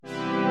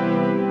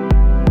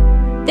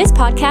This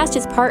podcast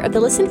is part of the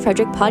Listen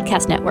Frederick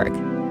Podcast Network.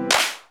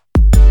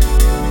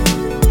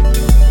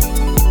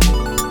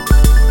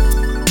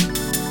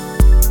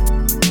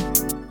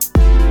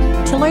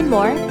 To learn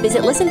more,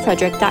 visit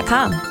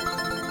listenfrederick.com.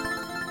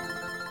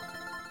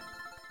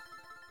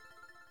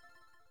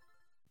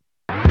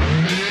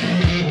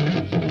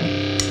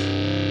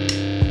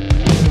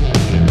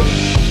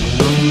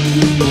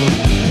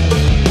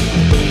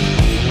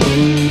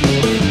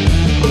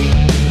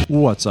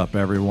 What's up,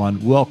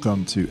 everyone?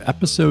 Welcome to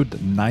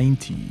episode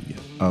 90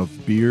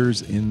 of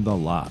Beers in the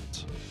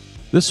Lot.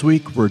 This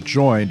week, we're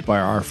joined by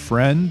our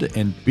friend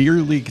and beer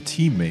league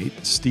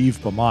teammate, Steve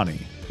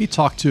Bomani. He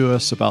talked to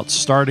us about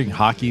starting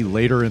hockey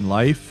later in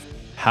life,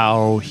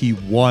 how he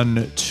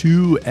won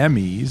 2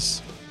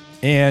 Emmys,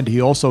 and he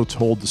also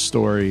told the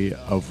story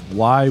of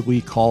why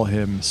we call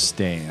him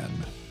Stan.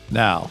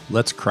 Now,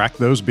 let's crack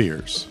those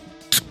beers.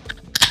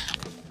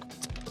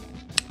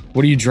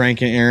 What are you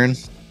drinking, Aaron?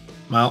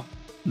 Well,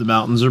 the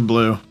mountains are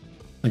blue.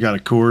 I got a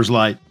Coors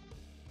Light.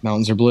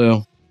 Mountains are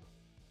blue.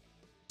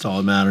 That's all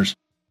that matters.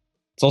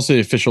 It's also the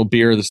official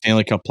beer of the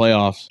Stanley Cup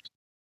playoffs.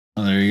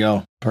 Oh, there you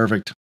go.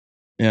 Perfect.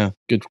 Yeah,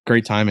 good,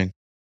 great timing.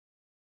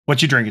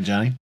 What you drinking,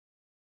 Johnny?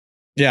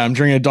 Yeah, I'm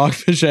drinking a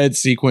Dogfish Head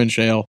Sequence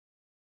Ale.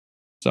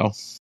 So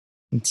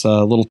it's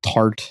a little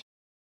tart.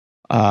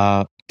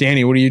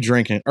 Danny, what are you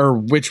drinking? Or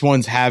which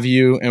ones have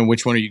you, and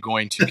which one are you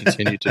going to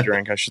continue to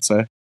drink, I should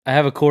say? I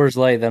have a Coors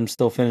Light that I'm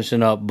still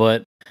finishing up,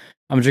 but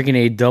I'm drinking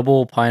a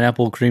double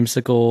pineapple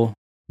creamsicle,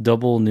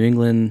 double New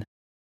England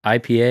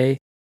IPA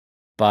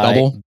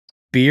by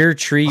Beer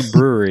Tree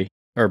Brewery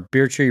or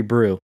Beer Tree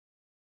Brew.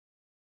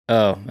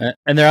 Oh,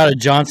 and they're out of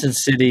Johnson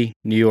City,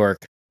 New York.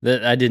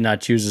 That I did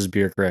not choose this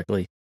beer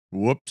correctly.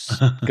 Whoops.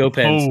 Go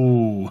Pens.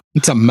 Oh,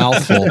 It's a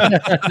mouthful.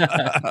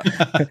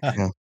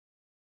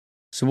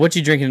 So what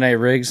you drinking tonight,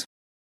 Riggs?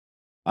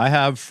 I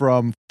have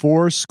from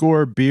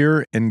Fourscore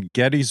Beer in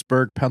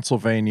Gettysburg,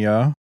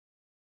 Pennsylvania,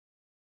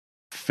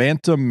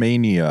 Phantom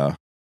Mania.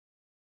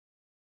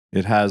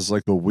 It has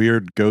like a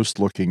weird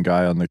ghost-looking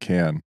guy on the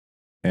can,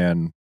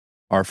 and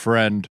our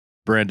friend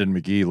Brandon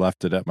McGee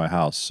left it at my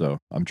house, so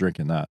I'm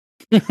drinking that.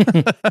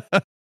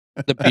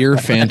 The beer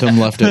phantom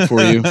left it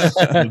for you.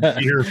 the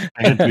beer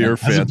Beer as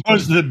Phantom.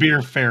 opposed to the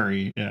beer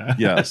fairy. Yeah.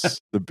 Yes,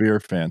 the Beer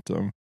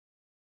Phantom.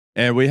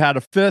 And we had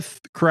a 5th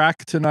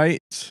crack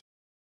tonight.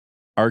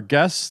 Our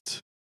guest,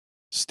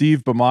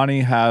 Steve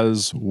Bomani,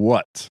 has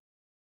what?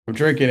 I'm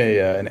drinking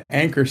an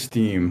Anchor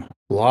Steam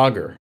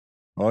lager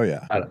Oh,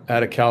 yeah.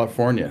 out of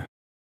California.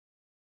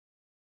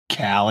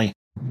 Cali.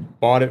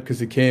 Bought it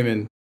because it came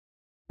in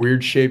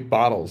weird shaped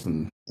bottles,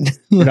 and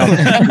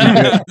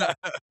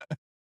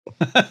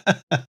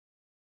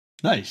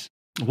Nice.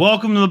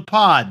 Welcome to the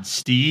pod,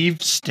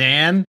 Steve,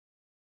 Stan.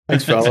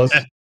 thanks, fellas.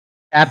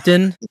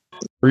 Captain.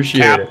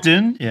 Appreciate it.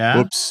 Captain. Yeah.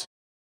 Whoops.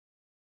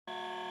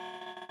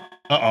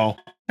 Uh-oh.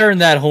 Turn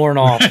that horn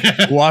off.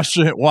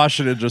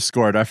 Washington just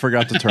scored. I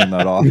forgot to turn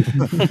that off.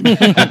 I'll be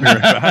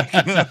right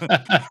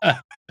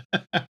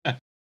back.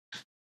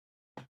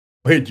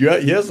 Wait,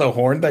 he has a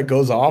horn that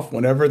goes off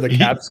whenever the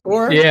Caps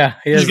score? Yeah,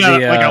 he He's has got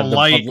the, like a the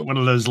light, Bud- one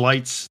of those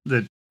lights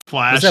that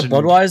flash. Is that and-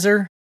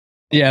 Budweiser?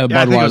 Yeah, the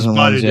Yeah, I think it was Budweiser Bud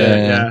ones. who did it,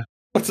 Yeah.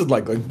 What's it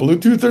like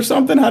Bluetooth or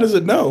something? How does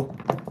it know?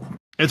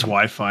 It's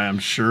Wi-Fi, I'm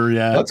sure.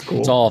 Yeah. That's cool.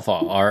 It's all off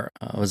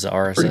was it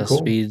Pretty RSS cool.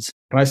 speeds?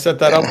 Can I set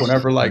that up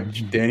whenever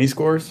Danny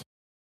scores?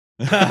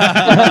 We're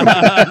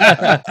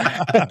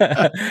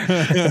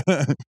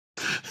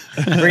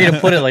gonna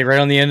put it like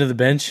right on the end of the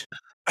bench.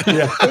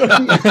 Yeah.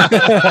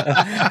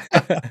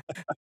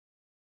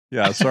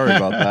 Yeah, sorry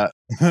about that.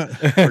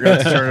 Forgot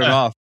to turn it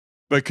off.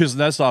 But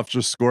Kuznetsov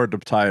just scored to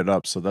tie it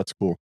up, so that's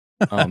cool.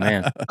 Oh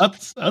man,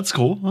 That's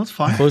cool. That's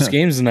fine. close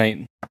games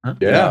tonight.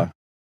 Yeah.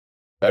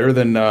 Better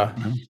than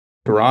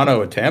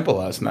Toronto and Tampa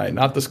last night.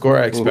 Not the score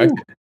I expected.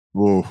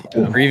 Whoa.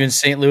 Or even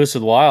St. Louis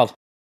with Wild.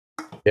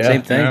 Yeah.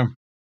 Same thing. Yeah.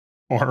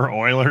 Or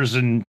Oilers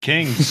and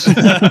Kings.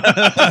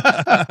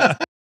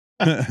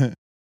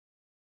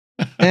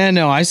 And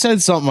no, I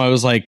said something. I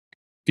was like,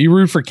 if you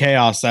root for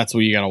chaos, that's what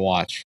you got to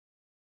watch.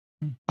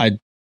 I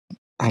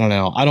don't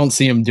know. I don't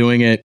see him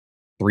doing it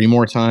 3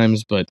 more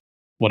times, but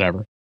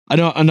whatever. I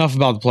know enough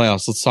about the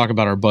playoffs. Let's talk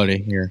about our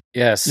buddy here.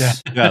 Yes. Yeah.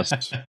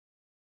 Yes.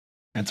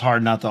 It's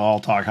hard not to all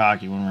talk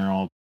hockey when we're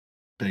all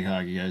big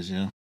hockey guys,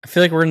 yeah. I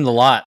feel like we're in the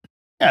lot.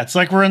 Yeah, it's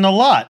like we're in the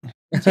lot.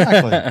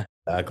 Exactly.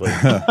 Exactly.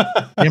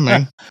 Yeah,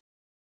 man.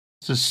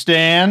 So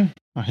Stan,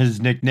 his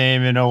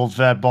nickname in Old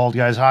Fat Bald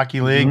Guys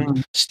Hockey League,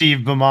 Mhm. Steve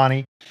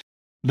Bomani,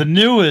 the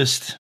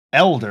newest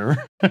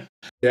elder,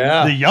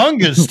 Yeah. the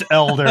youngest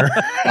elder.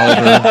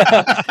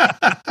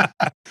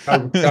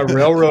 Got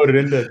railroaded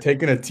into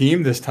taking a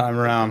team this time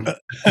around.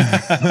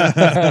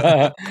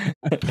 I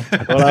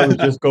thought I was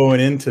just going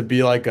in to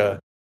be like a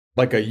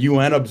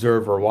UN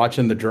observer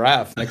watching the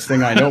draft. Next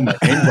thing I know, my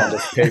name's on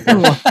this paper.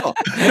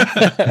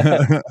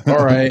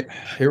 All right,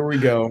 here we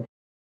go.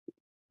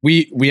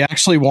 We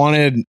actually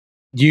wanted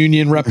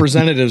union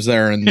representatives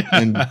there, and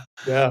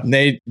Yeah.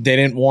 they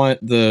didn't want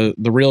the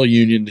real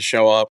union to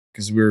show up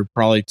because we were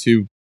probably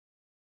too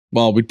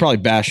Well, we'd probably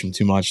bash them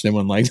too much. They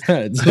wouldn't like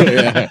that. So,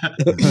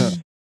 yeah.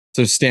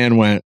 So Stan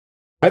went.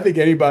 I think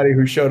anybody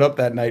who showed up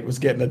that night was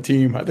getting a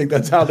team. I think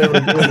that's how they were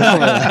doing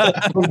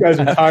it. Those guys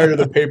are tired of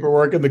the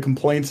paperwork and the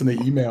complaints and the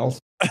emails.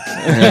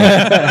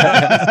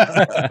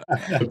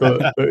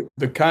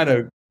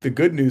 The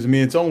good news, I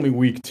mean, it's only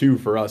week 2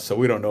 for us, so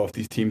we don't know if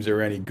these teams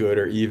are any good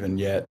or even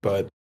yet.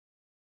 But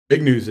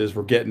big news is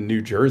we're getting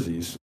new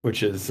jerseys,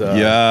 which is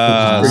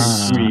pretty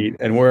sweet.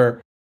 And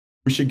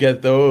we should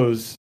get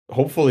those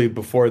hopefully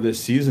before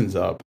this season's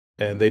up.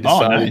 And they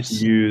decided to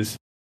use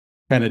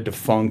kind of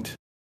defunct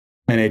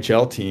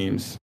NHL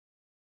teams.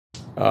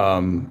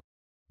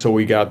 So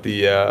we got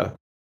we're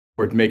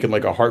making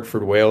like a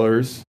Hartford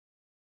Whalers,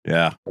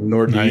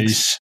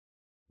 Nordiques,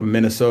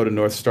 Minnesota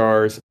North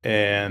Stars,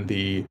 and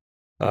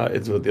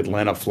it's with the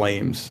Atlanta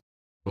Flames.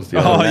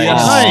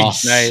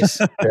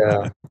 Nice.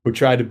 Yeah, we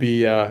tried to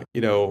be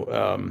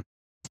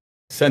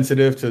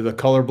sensitive to the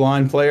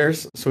colorblind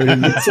players, so we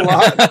didn't miss a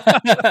lot.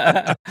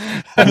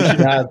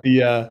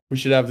 We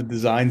should have the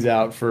designs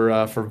out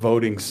for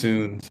voting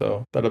soon,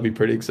 so that'll be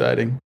pretty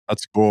exciting.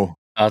 That's cool.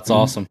 That's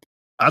awesome.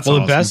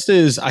 The best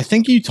is, I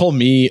think you told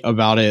me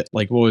about it,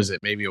 like, what was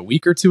it, maybe a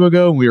week or 2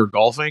 ago when we were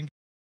golfing,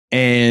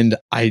 and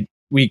I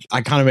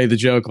kind of made the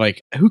joke,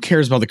 like, who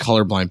cares about the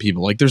colorblind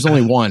people? Like, there's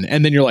only one.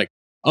 And then you're like,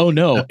 oh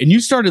no. And you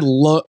started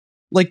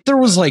like there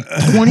was like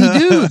 20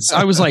 dudes.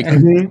 I was like,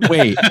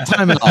 wait,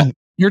 time out.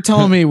 You're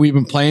telling me we've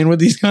been playing with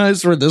these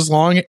guys for this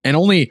long and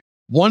only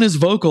one is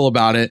vocal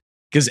about it,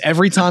 because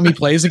every time he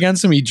plays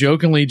against him, he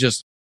jokingly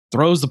just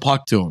throws the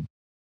puck to him.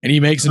 And he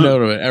makes a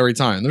note of it every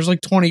time. There's like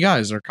 20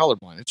 guys that are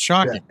colorblind. It's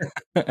shocking.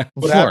 Yeah.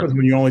 What happens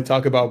when you only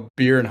talk about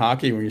beer and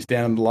hockey when you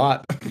stand on the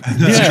lot?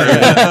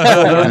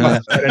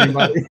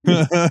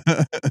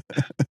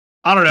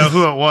 I don't know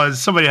who it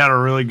was. Somebody had a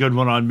really good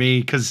one on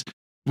me because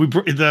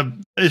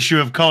the issue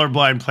of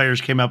colorblind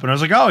players came up, and I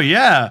was like, "Oh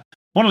yeah,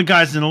 one of the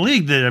guys in the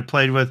league that I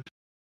played with,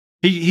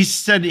 he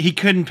said he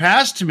couldn't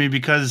pass to me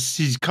because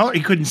he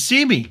couldn't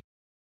see me."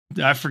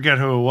 I forget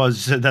who it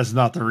was. That's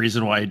not the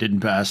reason why he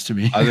didn't pass to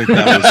me. I think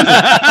that was.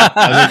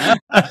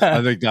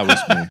 I think that was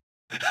me.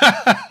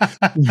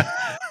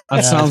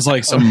 That sounds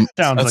like some.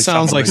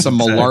 Sounds like some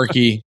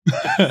malarkey.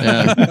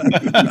 Yeah.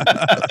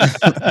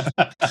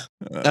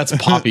 That's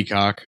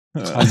poppycock.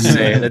 I'd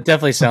say that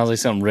definitely sounds like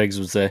something Riggs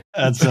would say.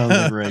 That sounds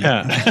like Riggs.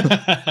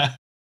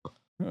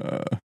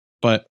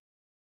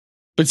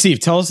 But Steve,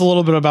 tell us a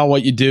little bit about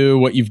what you do,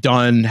 what you've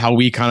done, how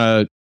we kind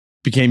of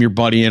became your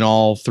buddy and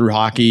all through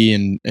hockey,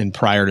 and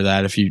prior to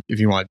that, if you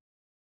want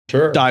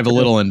to dive a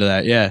little into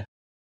that. Yeah.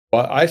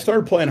 Well, I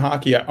started playing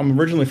hockey. I'm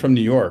originally from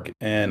New York,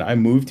 and I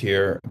moved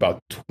here about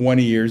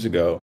 20 years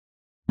ago.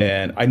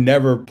 And I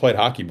never played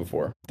hockey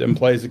before. Didn't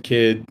play as a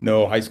kid,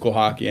 no high school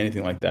hockey,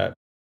 anything like that.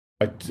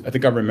 I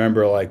think I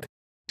remember like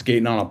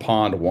skating on a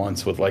pond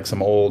once with like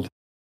some old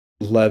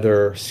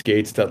leather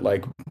skates that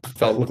like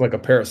looked like a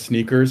pair of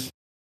sneakers.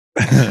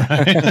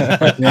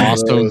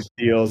 Awesome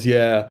deals,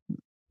 yeah.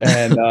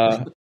 And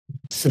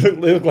so they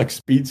look like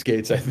speed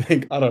skates, I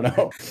think. I don't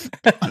know.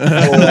 So,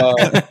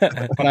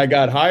 when I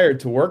got hired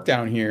to work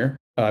down here,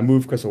 I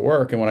moved because of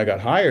work. And when I got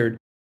hired,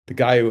 the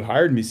guy who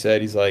hired me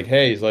said, he's like,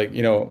 I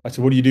said,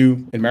 what do you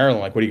do in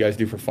Maryland? Like, what do you guys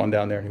do for fun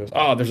down there? And he goes,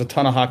 oh, there's a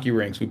ton of hockey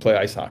rinks. We play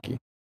ice hockey.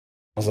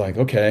 I was like,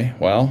 okay,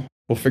 well,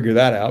 we'll figure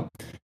that out.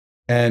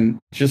 And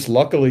just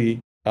luckily,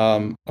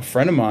 a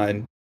friend of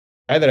mine,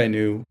 a guy that I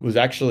knew, was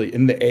actually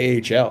in the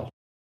AHL. He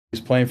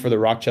was playing for the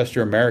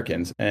Rochester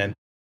Americans. And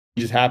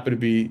he just happened to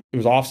be, it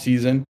was off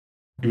season.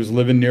 He was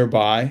living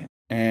nearby,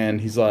 and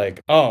he's like,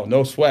 oh,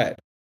 no sweat.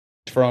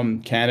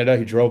 From Canada,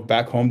 he drove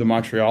back home to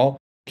Montreal,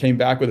 came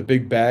back with a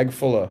big bag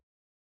full of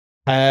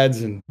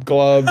pads and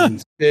gloves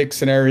and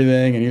sticks and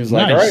everything. And he was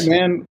like, all right,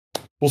 man,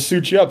 we'll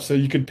suit you up. So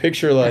you could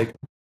picture like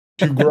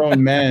 2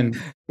 grown men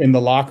in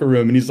the locker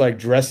room, and he's like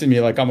dressing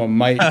me like I'm a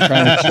mite,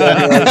 trying to show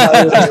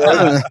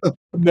me.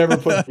 I've never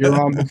put gear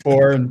on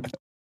before. And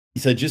he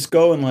said, just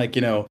go and like,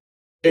 get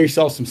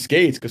yourself some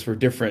skates because we're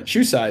different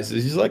shoe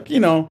sizes. He's like,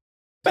 spend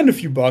a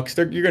few bucks.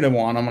 You're going to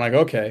want them. I'm like,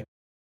 okay.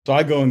 So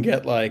I go and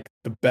get like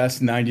the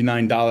best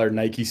 $99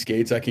 Nike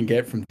skates I can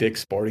get from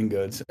Dick's Sporting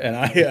Goods. And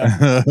I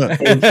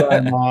try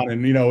them on,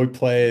 and, we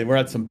play. We're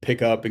at some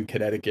pickup in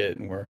Connecticut,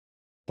 and we're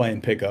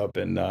playing pickup.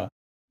 And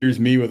here's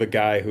me with a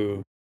guy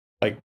who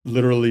like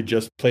literally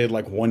just played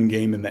like 1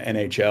 game in the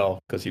NHL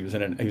because he was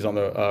on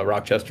the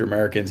Rochester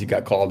Americans. He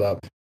got called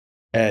up,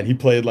 and he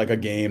played like a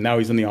game. Now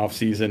he's in the off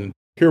season.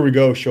 Here we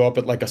go, show up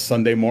at like a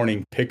Sunday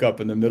morning pickup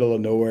in the middle of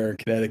nowhere in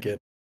Connecticut.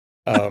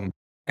 And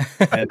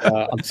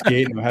I'm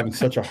skating. I'm having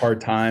such a hard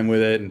time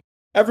with it. And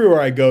everywhere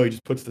I go, he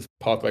just puts this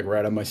puck like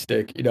right on my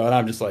stick, and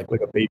I'm just like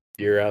a baby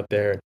deer out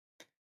there.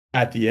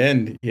 At the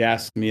end, he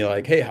asked me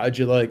like, hey, how'd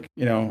you like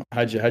it?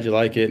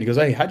 And he goes,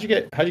 hey, how'd you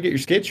get your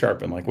skates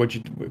sharpened? Like,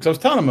 because I was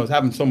telling him I was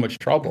having so much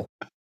trouble.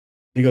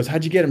 He goes,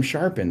 how'd you get them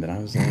sharpened? And I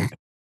was like,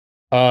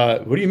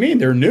 What do you mean?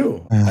 They're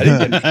new. I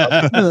didn't get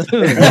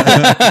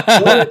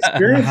the only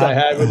experience I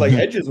had with like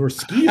edges were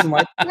skis. I'm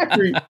like,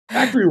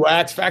 factory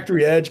wax,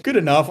 factory edge, good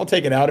enough. I'll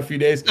take it out a few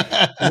days.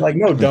 I'm like,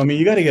 no, dummy,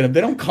 you got to get them.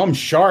 They don't come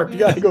sharp. You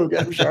got to go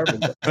get them sharp.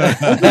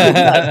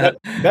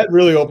 That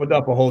really opened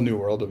up a whole new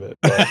world of it.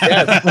 But,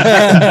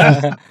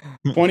 yeah,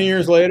 20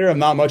 years later, I'm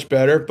not much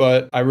better,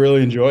 but I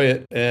really enjoy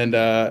it. And,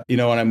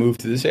 when I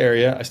moved to this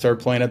area, I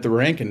started playing at the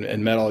rink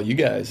and met all you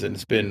guys. And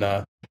it's been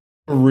a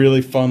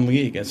really fun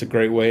league. It's a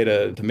great way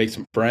to make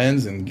some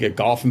friends and get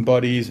golfing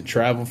buddies and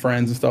travel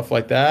friends and stuff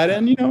like that.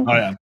 And,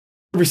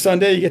 every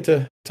Sunday you get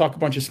to talk a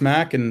bunch of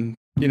smack and,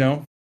 play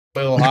a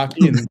little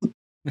hockey and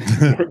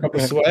work up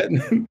a sweat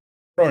and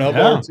throw an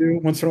elbow or two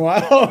once in a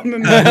while.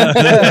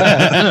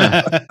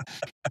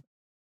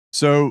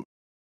 So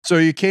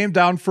you came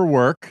down for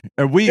work,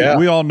 and we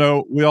all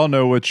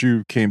know what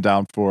you came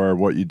down for,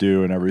 what you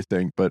do and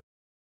everything, but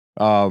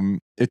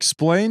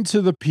explain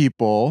to the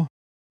people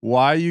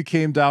why you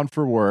came down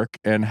for work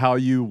and how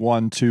you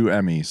won 2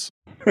 Emmys.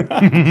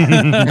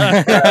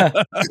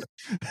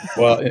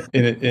 Well,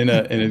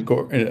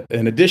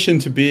 in addition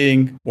to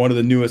being one of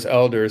the newest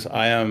elders,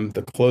 I am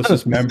the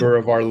closest member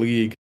of our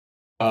league,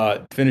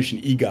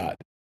 finishing EGOT.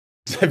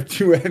 So I have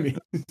 2 Emmys.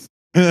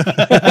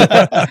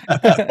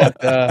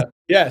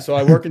 So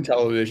I work in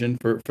television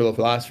for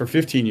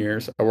 15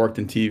 years. I worked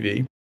in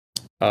TV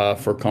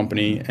for a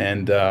company,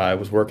 and I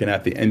was working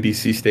at the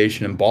NBC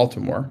station in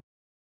Baltimore.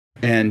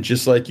 And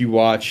just like you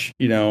watch,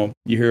 you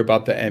hear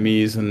about the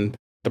Emmys and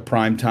the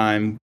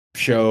primetime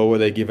show where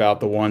they give out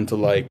the one to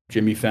like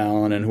Jimmy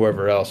Fallon and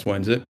whoever else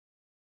wins it.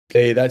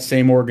 That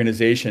same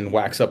organization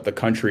whacks up the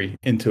country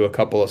into a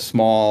couple of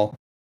small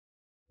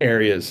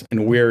areas.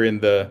 And we're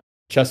in the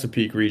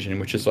Chesapeake region,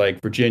 which is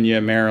like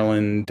Virginia,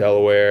 Maryland,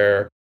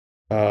 Delaware,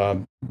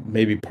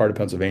 maybe part of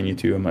Pennsylvania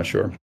too, I'm not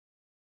sure,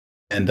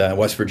 and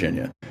West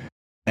Virginia.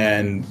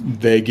 And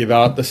they give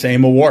out the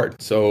same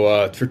award.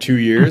 So for 2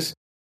 years,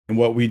 and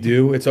what we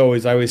do, I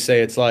always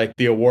say it's like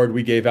the award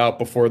we gave out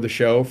before the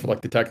show for like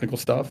the technical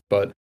stuff,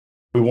 but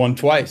we won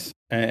twice.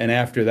 And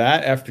after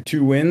that, after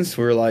 2 wins,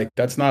 we were like,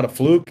 that's not a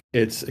fluke.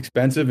 It's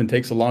expensive and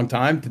takes a long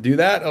time to do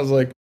that. I was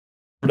like,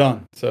 we're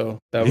done. So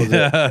that was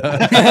it.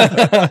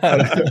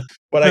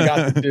 What I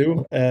got to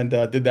do, and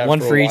did that. One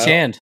for each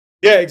hand.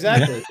 Yeah,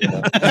 exactly.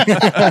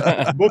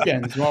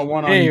 Bookends. You want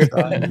one on each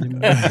side.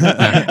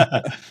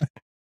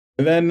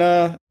 And then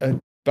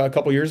about a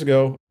couple years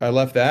ago, I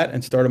left that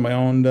and started my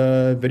own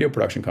video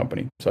production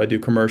company. So I do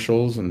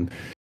commercials and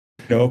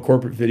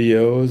corporate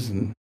videos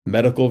and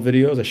medical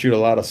videos. I shoot a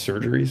lot of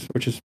surgeries,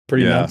 which is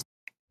pretty nuts.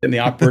 In the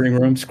operating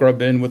room,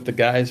 scrub in with the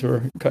guys who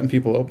are cutting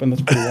people open.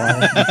 That's pretty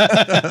wild.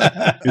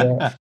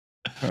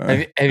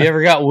 Have you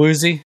ever got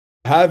woozy?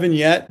 I haven't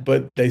yet,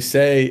 but they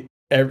say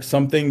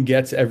something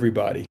gets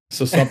everybody.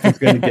 So something's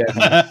going to get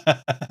me.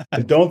 I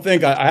don't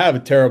think I have a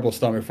terrible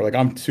stomach for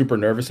I'm super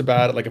nervous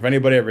about it. Like if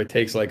anybody ever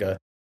takes like a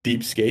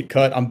deep skate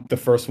cut, I'm the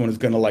first one who's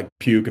going to like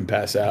puke and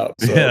pass out.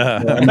 So,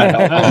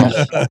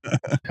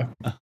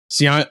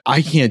 See,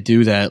 I can't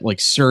do that. Like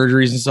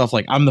surgeries and stuff.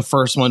 Like I'm the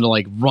first one to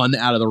like run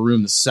out of the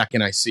room the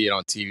second I see it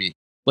on TV.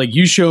 Like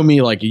you show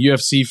me like a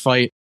UFC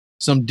fight,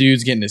 some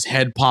dude's getting his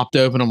head popped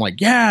open. I'm like,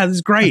 yeah, this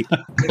is great.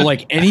 But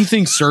like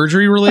anything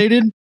surgery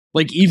related,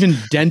 like even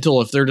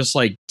dental, if they're just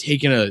like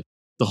taking the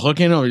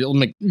hook in, I'm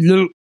like,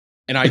 no.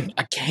 And I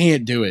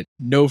can't do it.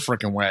 No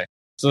freaking way.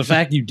 So the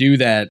fact you do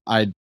that,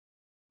 have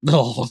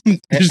you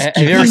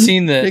ever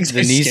seen the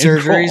knee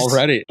surgeries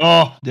already?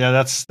 Oh yeah,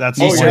 that's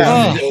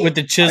with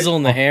the chisel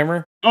and the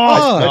hammer. I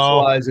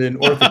specialize in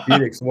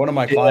orthopedics. One of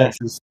my clients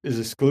is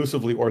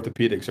exclusively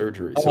orthopedic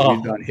surgery. So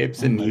we've done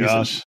hips and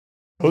knees.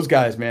 Those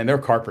guys, man, they're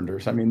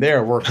carpenters. I mean, they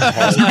are working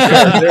hard.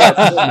 They're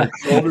putting their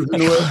shoulders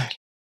into it.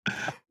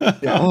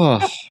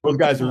 Yeah. Those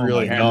guys are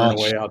really hammering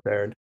away out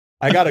there.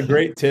 I got a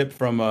great tip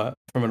from an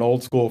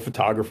old school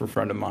photographer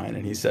friend of mine,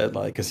 and he said,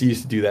 because he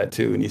used to do that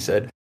too, and he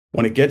said,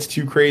 when it gets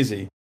too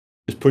crazy,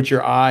 just put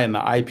your eye on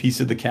the eyepiece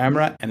of the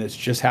camera, and it's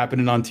just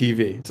happening on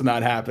TV. It's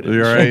not happening.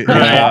 You're right.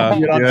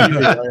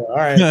 TV. All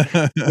right.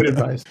 Good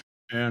advice.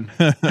 Man.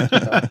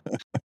 The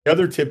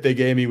other tip they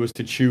gave me was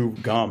to chew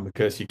gum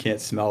because you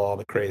can't smell all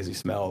the crazy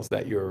smells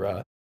that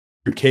your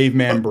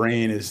caveman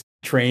brain is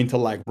trained to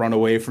like run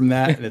away from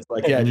that. And it's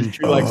like, just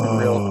chew like some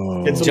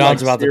real. Get some,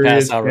 John's about to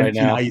pass out right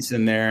now. Ice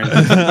in there and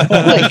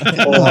like,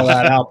 pull all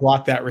that out.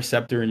 Block that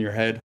receptor in your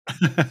head.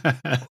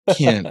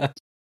 Can't.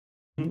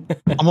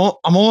 I'm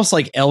almost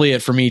like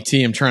Elliot from ET.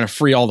 I'm trying to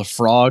free all the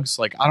frogs.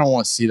 Like I don't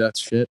want to see that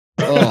shit.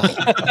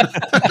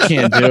 I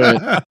can't do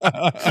it.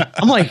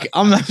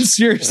 I'm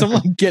serious. I'm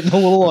like getting a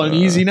little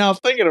uneasy now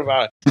thinking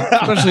about it.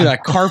 Especially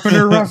that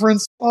Carpenter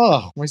reference.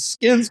 Oh, my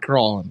skin's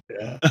crawling.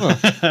 Yeah. I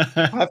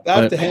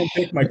have to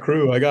handpick my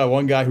crew. I got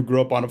one guy who grew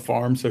up on a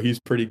farm, so he's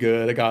pretty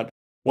good. I got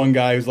one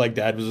guy who's like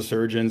dad was a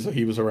surgeon, so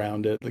he was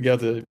around it. Like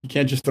you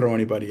can't just throw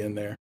anybody in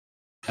there.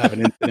 Have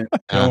an incident.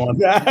 I don't want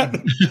that.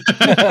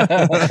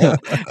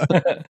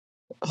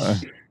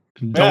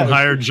 Don't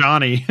hire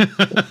Johnny.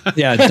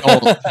 Yeah,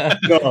 don't.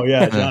 No,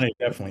 yeah, Johnny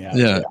definitely has.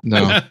 Yeah,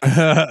 no.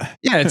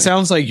 Yeah, it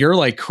sounds like you're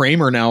like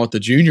Kramer now with the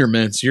junior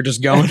mints. You're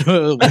just going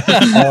to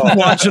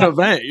watch an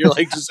event. You're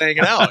like just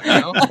hanging out, you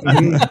know?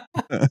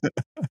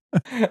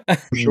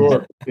 For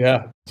sure.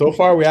 Yeah. So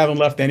far, we haven't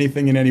left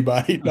anything in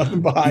anybody,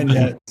 nothing behind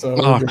yet. So,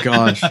 Oh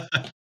gosh.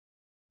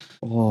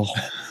 Oh.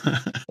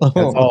 that's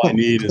all I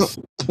need is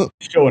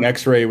show an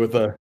X-ray with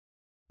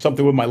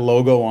something with my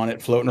logo on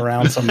it floating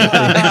around somewhere.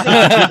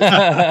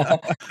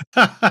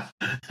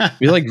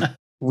 Be like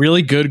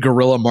really good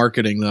guerrilla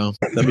marketing though.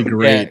 That'd be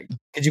great. Yeah.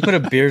 Could you put a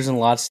Beers and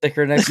Lots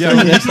sticker next to Yeah, it?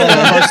 we need to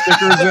have our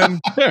stickers in.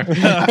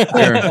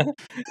 Sure.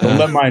 Don't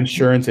let my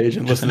insurance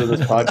agent listen to this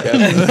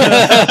podcast.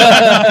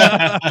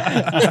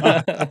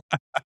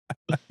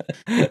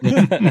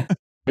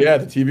 Yeah,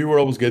 the TV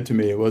world was good to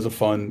me. It was a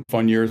fun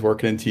years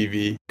working in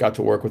TV. Got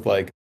to work with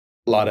like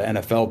a lot of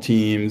NFL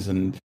teams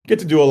and get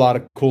to do a lot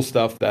of cool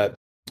stuff that,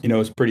 you know,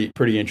 is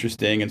pretty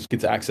interesting, and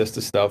gets access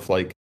to stuff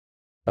like,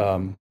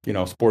 you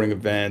know, sporting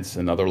events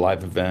and other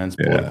live events,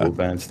 political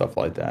events, stuff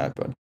like that.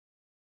 But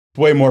it's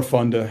way more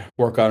fun to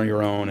work out on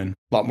your own, and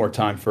a lot more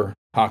time for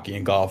hockey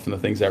and golf and the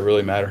things that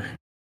really matter.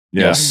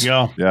 Yes.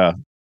 There you go. Yeah.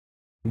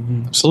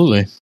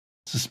 Absolutely.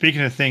 So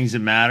speaking of things that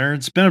matter,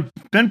 it's been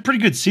a pretty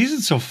good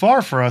season so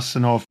far for us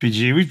in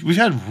OFPG. We've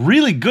had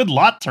really good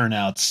lot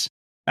turnouts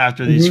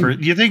after these. Do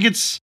you think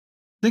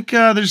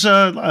there's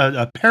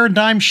a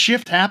paradigm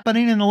shift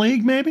happening in the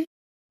league? Maybe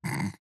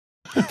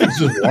It's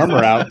just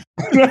warmer out.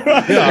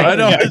 Yeah, I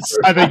know.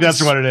 I think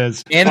that's what it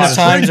is. And the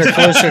times are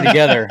closer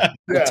together.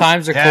 The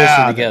times are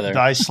closer together. The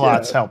dice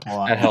slots help a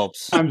lot. That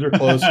helps. Times are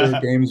closer,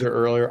 games are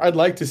earlier. I'd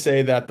like to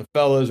say that the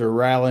fellas are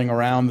rallying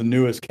around the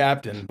newest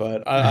captain,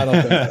 but I don't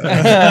think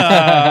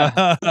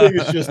that. I think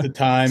it's just the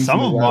time. Some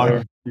of them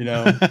are. You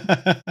know,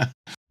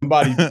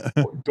 somebody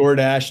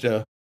DoorDashed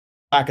a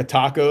pack of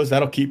tacos.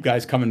 That'll keep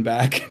guys coming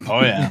back.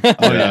 Oh yeah.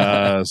 Oh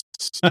yeah.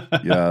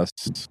 Yes.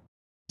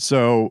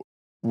 So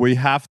we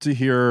have to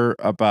hear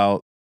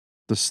about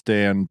the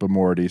Stan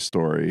Bamorty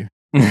story,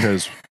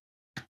 because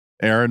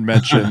Aaron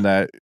mentioned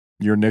that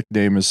your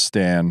nickname is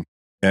Stan,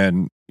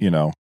 and you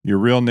know your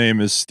real name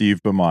is Steve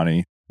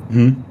Bamani,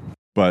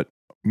 but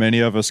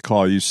many of us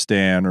call you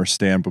Stan or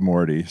Stan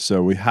Bamorty.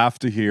 So we have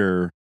to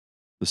hear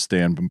the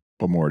Stan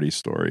Bamorty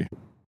story.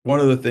 One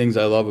of the things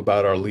I love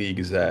about our league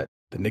is that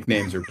the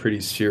nicknames are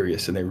pretty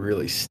serious and they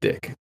really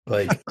stick.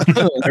 Like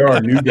there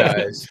are new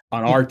guys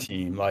on our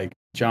team, like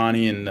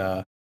Johnny and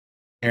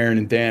Aaron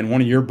and Dan.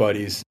 One of your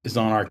buddies is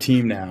on our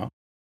team now.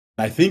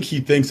 I think he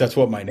thinks that's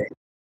what my name is.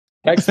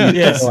 Text me,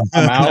 Yes.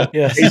 I'm out.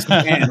 Yes. Hey,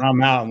 Stan,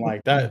 I'm out. I'm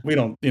like that. We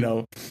don't, you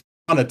know,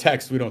 on a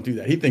text, we don't do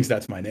that. He thinks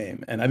that's my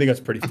name. And I think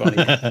that's pretty funny.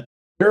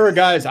 There are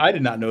guys I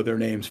did not know their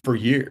names for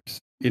years,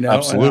 you know?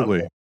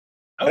 Absolutely.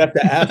 I'd have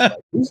to ask, like,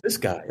 who's this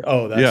guy?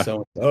 Oh, that's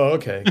so. Oh,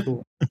 okay,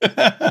 cool.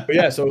 But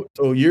yeah, so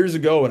years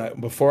ago,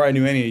 before I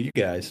knew any of you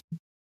guys,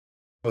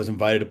 I was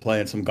invited to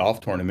play in some golf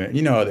tournament.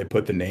 You know how they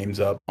put the names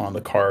up on the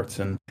carts,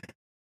 and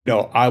you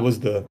know I was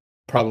the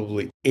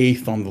probably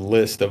 8th on the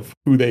list of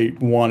who they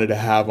wanted to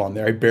have on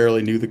there. I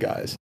barely knew the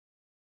guys.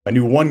 I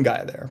knew one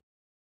guy there.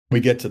 We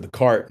get to the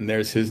cart, and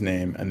there's his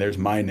name, and there's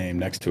my name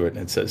next to it,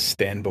 and it says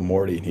Stan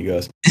Bamorty. And he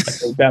goes, I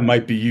think that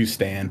might be you,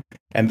 Stan.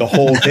 And the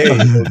whole day,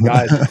 those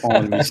guys were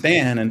calling me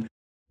Stan, and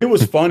it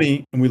was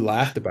funny, and we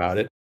laughed about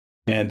it.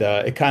 And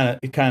it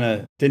kind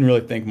of didn't really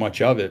think much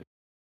of it.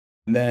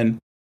 And then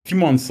a few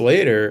months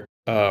later,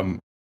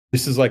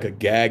 this is like a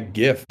gag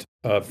gift.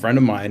 A friend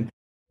of mine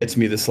gets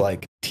me this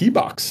like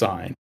T-box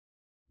sign.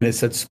 And it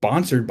said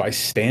sponsored by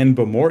Stan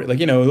Bamorty. Like,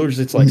 you know,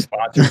 it's like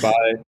sponsored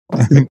by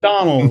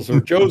McDonald's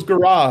or Joe's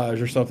Garage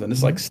or something.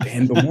 It's like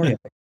Stan Bamorty.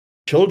 Like,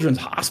 Children's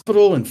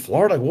Hospital in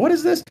Florida. Like, what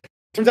is this?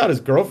 Turns out his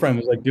girlfriend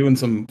was like doing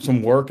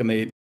some work, and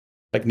they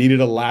like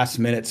needed a last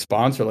minute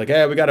sponsor. Like,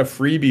 hey, we got a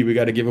freebie we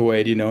got to give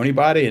away. Do you know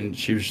anybody? And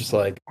she was just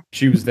like,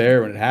 she was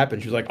there when it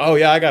happened. She was like, oh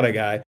yeah, I got a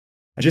guy.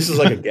 And just as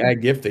like a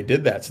gag gift, they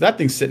did that. So that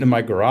thing's sitting in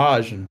my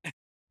garage and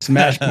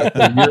smashed up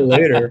a year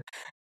later.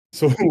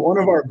 So one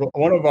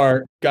of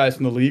our guys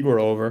from the league were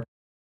over,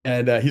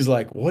 and he's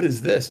like, "What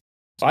is this?"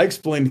 So I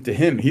explained it to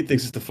him. He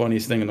thinks it's the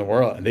funniest thing in the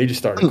world, and they just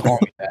started calling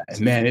me that.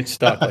 And man, it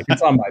stuck. Like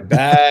it's on my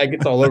bag.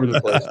 It's all over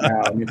the place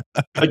now. I mean,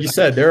 like you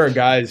said, there are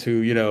guys who,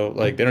 you know,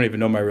 like they don't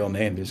even know my real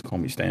name. They just call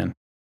me Stan.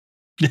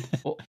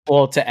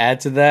 Well, to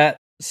add to that,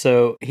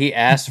 so he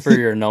asked for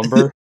your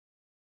number,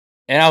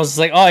 and I was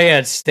like, "Oh yeah,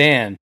 it's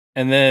Stan."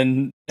 And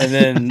then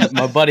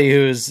my buddy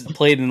who's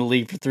played in the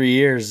league for 3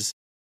 years.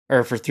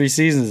 Or for 3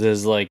 seasons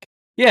is like,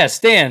 yeah,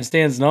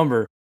 Stan's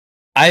number.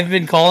 I've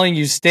been calling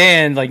you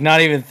Stan, like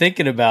not even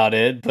thinking about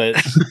it, but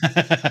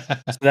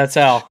so that's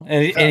how.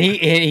 And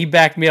he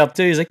backed me up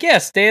too. He's like, yeah,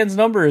 Stan's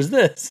number is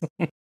this.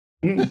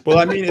 Well,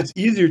 I mean, it's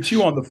easier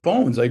too on the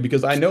phones, like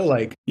because I know,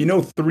 like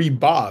 3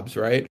 Bobs,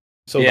 right?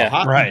 So the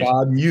hockey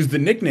Bob used the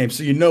nickname,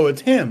 so you know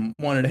it's him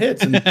when it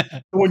hits. And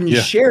when you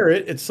share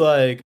it, it's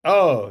like,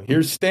 oh,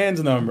 here's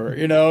Stan's number.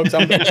 You know, it's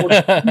on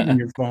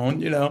your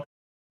phone. You know.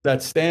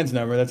 That's Stan's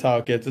number. That's how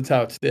it gets. That's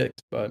how it sticks.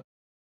 But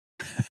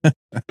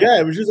Yeah,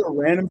 it was just a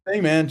random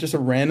thing, man. Just a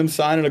random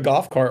sign in a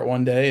golf cart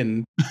one day,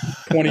 and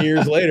 20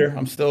 years later,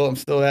 I'm still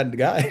that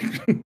guy.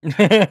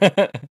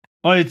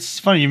 Well, it's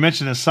funny you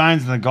mentioned the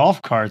signs in the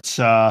golf carts.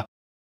 I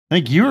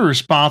think you were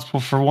responsible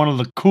for one of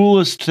the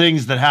coolest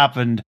things that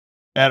happened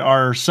at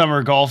our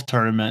summer golf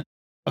tournament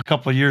a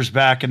couple of years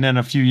back, and then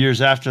a few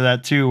years after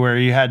that too, where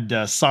you had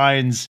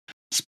signs,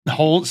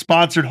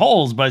 sponsored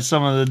holes by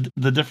some of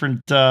the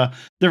different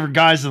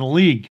guys in the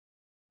league,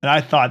 and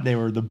I thought they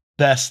were the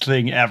best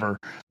thing ever.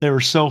 They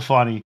were so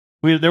funny.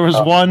 There was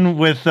one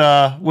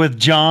with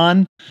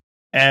John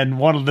and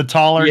one of the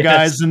taller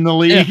guys in the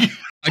league. Yeah.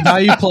 a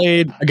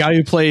guy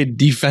who played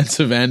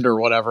defensive end or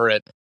whatever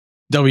at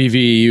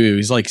WVU.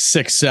 He's like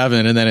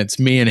 6'7", and then it's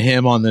me and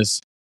him on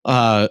this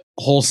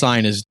whole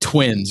sign is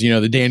twins. You know,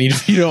 the Danny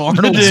DeVito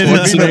Arnold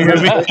Schwarzenegger.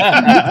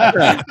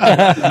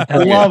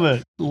 Love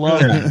it.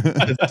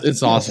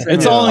 It's awesome.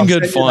 It's all in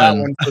good fun.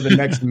 That one for the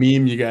next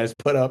meme you guys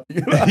put up.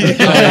 There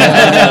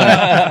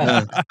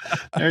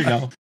you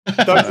go.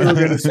 I thought you were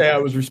going to say I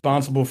was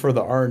responsible for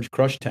the Orange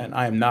Crush tent.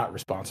 I am not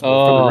responsible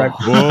for the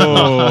record.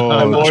 Whoa,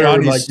 My lawyer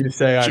Johnny's, would like you to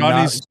say I'm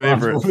Johnny's not responsible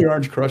favorite. for the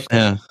Orange Crush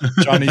tent. Yeah.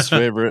 Johnny's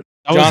favorite.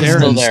 That was John's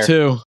still Aaron's there.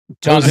 too.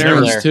 John's That was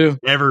Aaron's still too.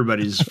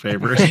 Everybody's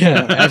favorite.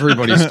 Yeah,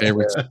 everybody's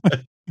favorite.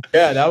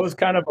 Yeah, that was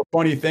kind of a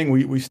funny thing.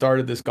 We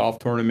started this golf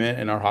tournament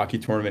and our hockey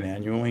tournament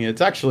annually.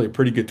 It's actually a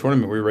pretty good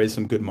tournament. We raised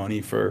some good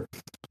money for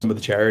some of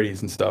the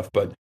charities and stuff.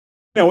 But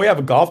you know, we have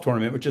a golf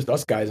tournament with just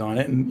us guys on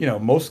it, and you know,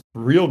 most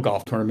real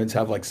golf tournaments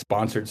have like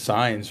sponsored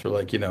signs for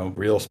like, you know,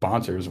 real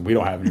sponsors. We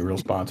don't have any real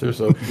sponsors,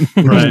 so we just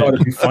thought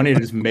it'd be funny to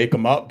just make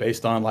them up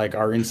based on like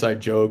our inside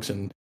jokes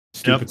and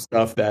stupid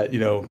stuff that, you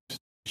know,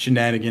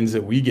 shenanigans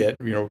that we get,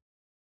 you know,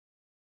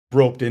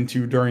 roped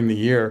into during the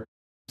year.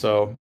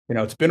 So you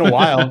know, it's been a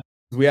while.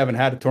 We haven't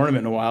had a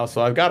tournament in a while,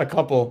 so I've got a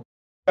couple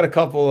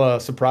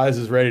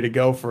surprises ready to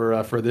go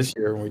for this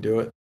year when we do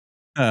it.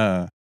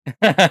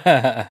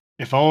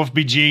 If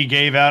OFBG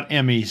gave out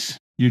Emmys,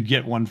 you'd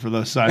get one for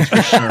those signs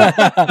for sure.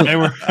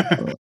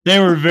 They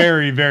were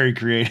very, very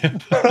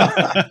creative.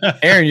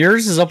 Aaron,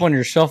 yours is up on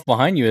your shelf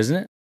behind you, isn't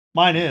it?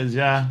 Mine is,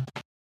 yeah.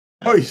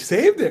 Oh, you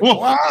saved it! Well,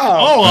 Wow!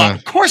 Oh,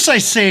 of course I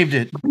saved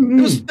it.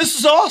 This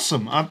is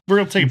awesome. We're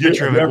gonna take a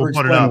picture of it. We'll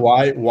put it up.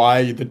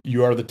 Why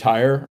you are the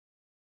tire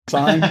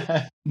sign?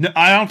 No,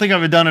 I don't think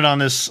I've done it on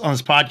this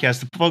podcast.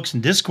 The folks in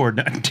Discord,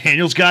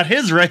 Daniel's got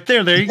his right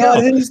there. There you go.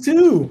 His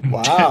too.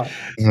 Wow.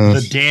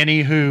 The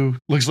Danny Who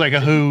looks like a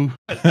Who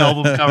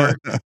album cover.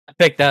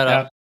 Pick that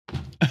up.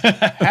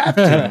 Have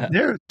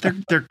to.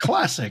 They're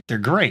classic. They're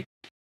great.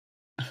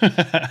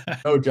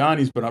 Oh,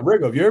 Johnny's been on.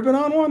 Rigo, have you ever been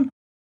on one?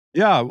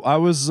 Yeah, I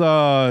was.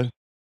 You're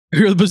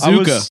the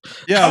bazooka.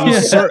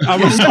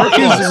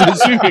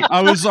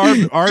 I was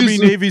Army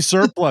Navy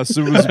surplus.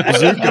 It was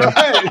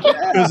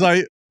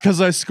bazooka because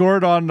I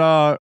scored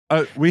on.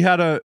 We had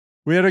a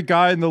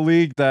guy in the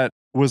league that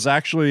was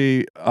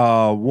actually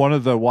one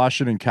of the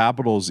Washington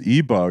Capitals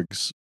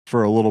e-bugs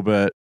for a little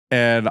bit,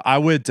 and I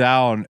went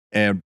down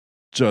and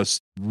just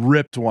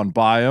ripped one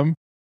by him.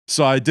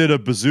 So I did a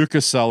bazooka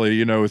celly,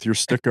 you know, with your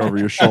stick over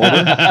your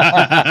shoulder.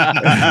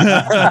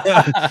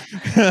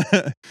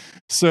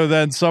 So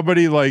then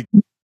somebody like,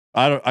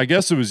 I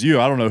guess it was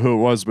you. I don't know who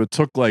it was, but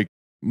took like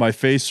my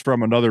face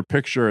from another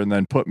picture and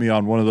then put me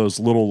on one of those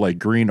little like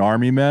green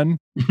army men,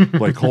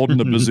 like holding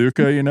the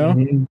bazooka, you know?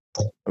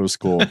 It was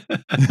cool.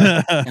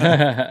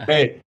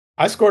 Hey,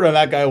 I scored on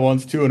that guy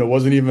once too, and it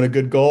wasn't even a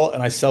good goal,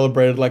 and I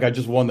celebrated like I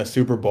just won the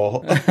Super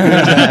Bowl.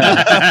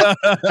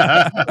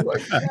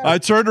 I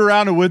turned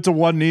around and went to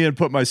one knee and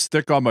put my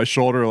stick on my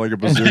shoulder like a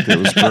bazooka. It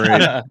was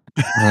great.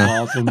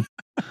 Awesome.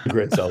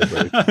 Great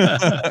celebration.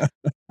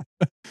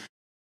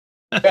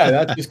 Yeah,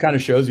 that just kind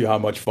of shows you how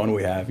much fun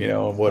we have, you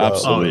know, and what a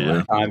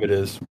time it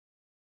is.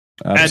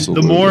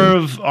 Absolutely. And the more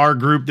of our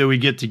group that we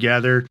get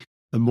together,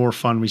 the more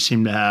fun we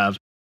seem to have.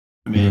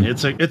 I mean,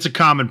 it's a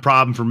common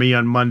problem for me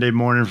on Monday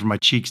morning for my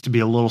cheeks to be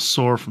a little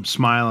sore from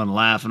smiling and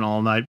laughing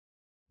all night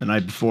the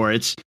night before.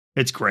 It's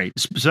great.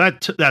 So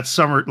that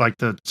summer, like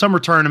the summer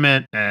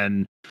tournament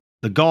and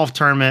the golf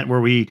tournament where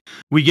we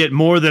get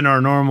more than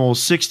our normal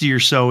 60 or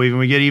so, even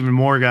we get even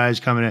more guys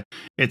coming in.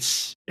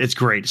 It's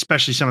great,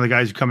 especially some of the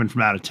guys who come in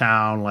from out of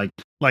town, like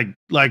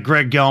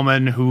Greg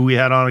Gelman, who we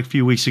had on a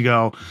few weeks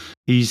ago.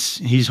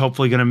 He's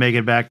hopefully going to make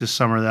it back this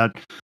summer.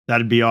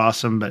 That'd be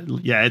awesome. But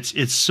yeah,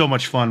 it's so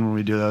much fun when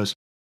we do those.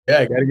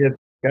 Yeah,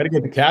 gotta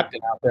get the captain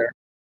out there.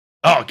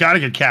 Oh, gotta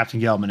get Captain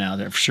Gelman out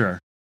there for sure.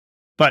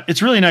 But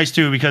it's really nice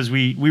too because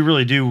we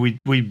really do we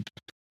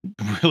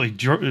really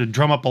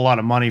drum up a lot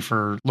of money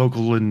for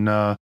local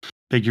and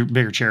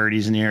bigger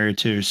charities in the area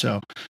too. So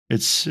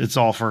it's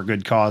all for a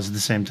good cause at the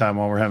same time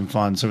while we're having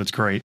fun. So it's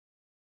great.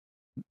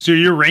 So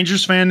you're a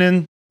Rangers fan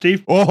then,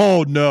 Steve?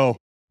 Oh no.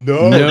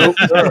 No,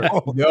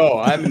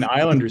 I'm an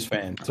Islanders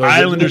fan. So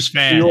Islanders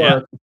fan, New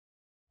York,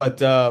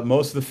 but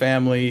most of the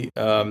family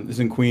is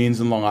in Queens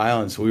and Long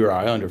Island, so we were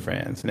Islander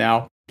fans.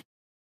 Now,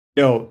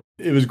 you know,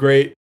 it was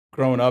great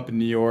growing up in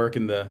New York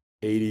in the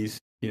 80s.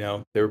 You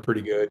know, they were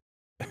pretty good.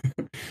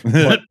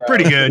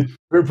 Pretty good.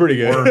 We're pretty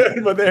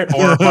good. But they're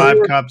 4 or 5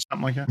 cups,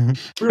 something like that.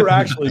 We were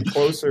actually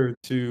closer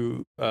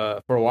to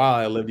for a while.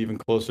 I lived even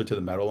closer to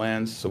the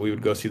Meadowlands, so we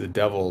would go see the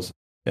Devils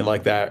in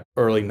like that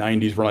early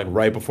 '90s, were like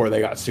right before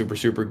they got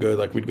super good.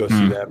 Like we'd go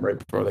see them right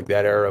before like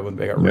that era when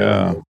they got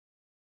really good.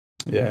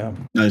 Yeah,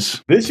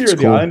 nice. This year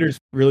That's the cool. Islanders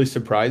really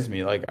surprised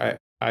me. Like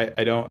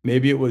I don't.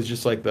 Maybe it was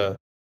just like the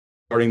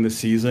starting the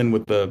season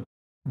with the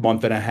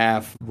month and a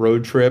half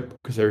road trip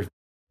because their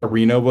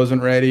arena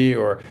wasn't ready,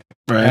 or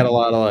they had a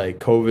lot of like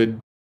COVID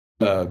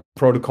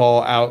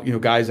protocol out,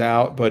 guys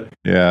out. But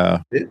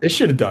Yeah. they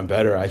should have done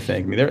better, I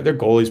think. I mean, their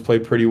goalies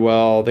played pretty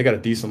well. They got a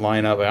decent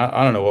lineup.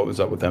 I don't know what was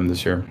up with them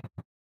this year.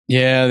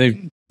 Yeah,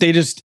 they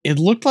just, it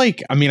looked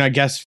like, I mean, I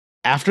guess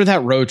after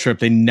that road trip,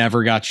 they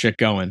never got shit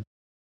going.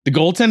 The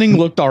goaltending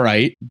looked all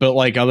right, but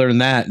like other than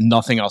that,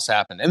 nothing else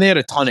happened. And they had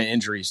a ton of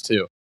injuries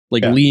too.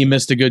 Like Lee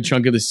missed a good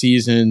chunk of the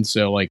season,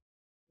 so like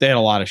they had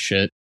a lot of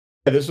shit.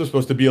 Yeah, this was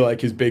supposed to be like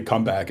his big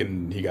comeback,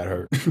 and he got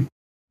hurt.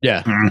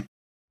 Yeah.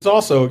 It's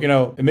also,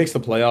 it makes the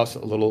playoffs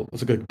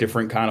it's a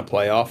different kind of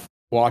playoff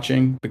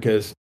watching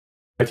because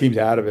my team's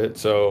out of it.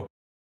 So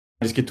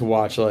I just get to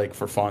watch like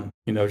for fun,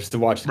 just to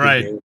watch the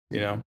good games,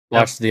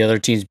 Watch the other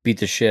teams beat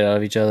the shit out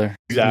of each other.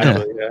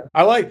 Exactly. Yeah.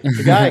 I like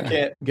the guy I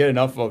can't get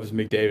enough of is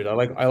McDavid.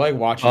 I like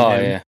watching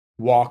him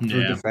walk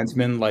through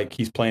defensemen like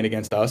he's playing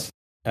against us.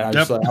 And I'm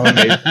just like, I'm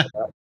amazed at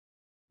that.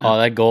 Oh,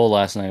 that goal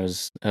last night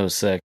was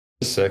sick.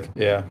 Sick,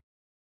 yeah.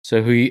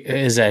 So who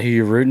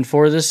you're rooting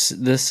for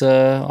this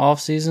off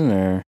season,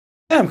 or?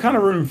 Yeah, I'm kind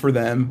of rooting for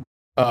them.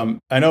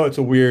 I know it's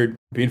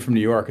being from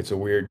New York, it's a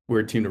weird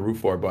team to root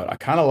for, but I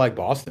kind of like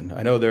Boston.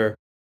 I know they're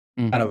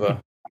kind of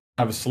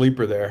a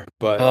sleeper there,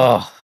 but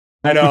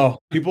I know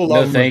people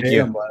love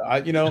them, but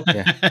I've been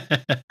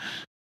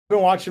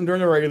watching them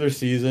during the regular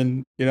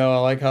season. I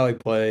like how they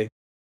play.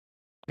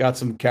 Got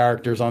some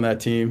characters on that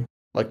team,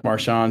 like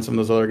Marchand, some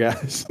of those other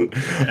guys.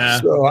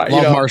 Yeah. So love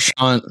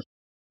Marchand.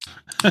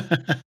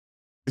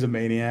 He's a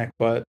maniac,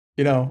 but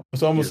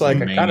it's almost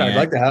like I'd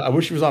like to have. I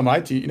wish he was on my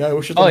team. I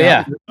wish. He was Oh on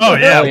yeah,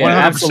 100%.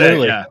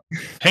 Absolutely. Yeah.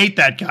 Hate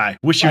that guy.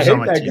 Wish he was on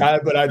my team. Guy,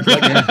 but I'd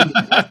like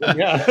him.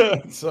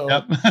 Yeah.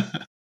 So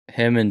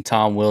him and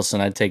Tom Wilson,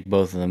 I'd take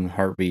both of them in a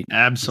heartbeat.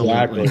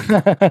 Absolutely.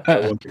 I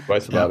won't think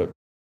twice about it.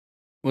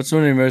 What's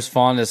one of your most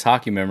fondest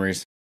hockey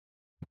memories?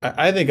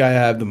 I think I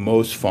have the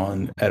most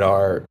fun at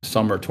our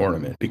summer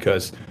tournament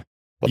because,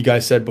 like you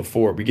guys said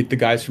before, we get the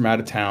guys from out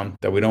of town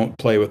that we don't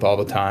play with all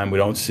the time, we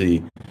don't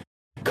see,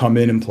 come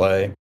in and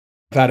play.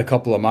 I've had a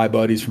couple of my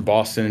buddies from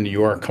Boston and New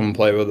York come and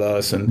play with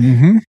us,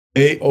 and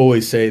they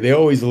always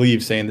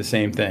leave saying the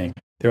same thing.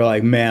 They're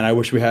like, man, I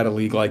wish we had a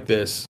league like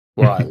this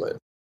where I live.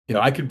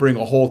 I could bring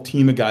a whole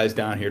team of guys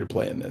down here to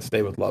play in this.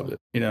 They would love it.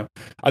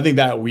 I think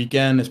that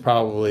weekend is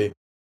probably,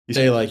 you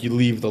say like you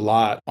leave the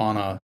lot on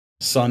a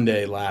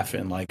Sunday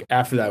laughing. Like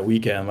after that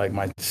weekend, like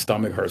my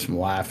stomach hurts from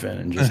laughing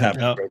and just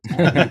having a great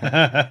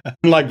time.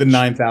 Like the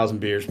 9,000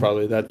 beers,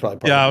 probably. That's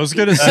probably. Yeah, I was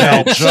gonna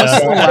say just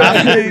the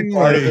laughing.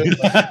 Part of it.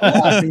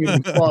 Laughing is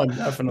fun.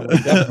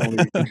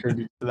 Definitely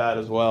contribute to that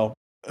as well.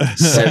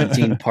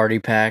 17 party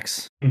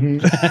packs.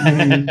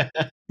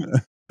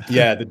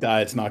 Yeah, the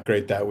diet's not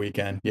great that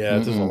weekend. Yeah,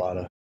 there's a lot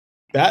of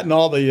that and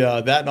all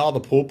the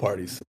pool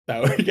parties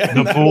that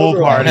weekend. The pool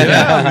party,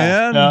 yeah,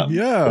 man.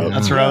 Yeah,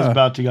 that's where I was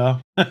about to go.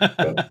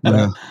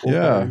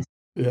 Yeah.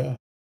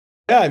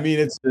 I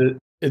mean,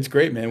 it's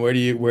great, man. Where do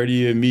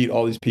you meet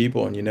all these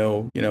people, and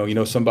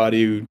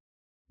somebody who,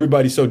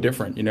 everybody's so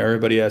different.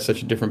 Everybody has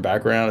such a different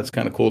background. It's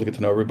kind of cool to get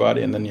to know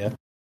everybody, and then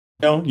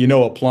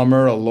a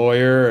plumber, a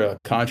lawyer, a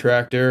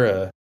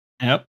contractor,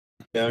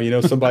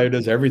 somebody who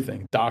does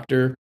everything,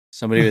 doctor.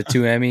 Somebody with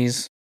 2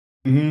 Emmys.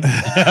 I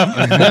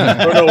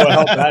don't know what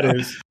help that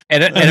is.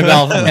 And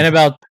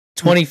about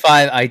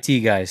 25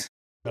 IT guys.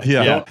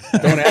 Yeah.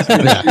 Don't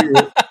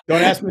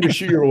ask me to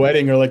shoot your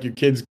wedding or like your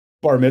kid's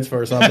bar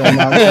mitzvah or something.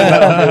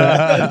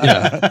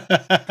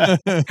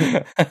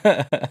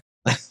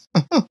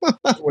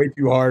 It's way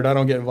too hard. I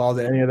don't get involved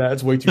in any of that.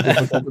 It's way too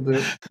difficult to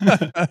do.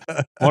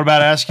 What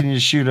about asking you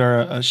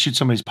to shoot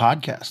somebody's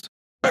podcast?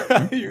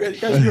 You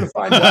guys are doing a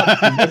fine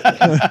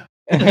job.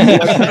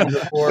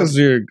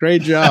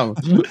 Great job.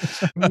 You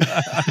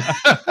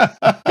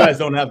guys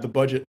don't have the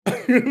budget.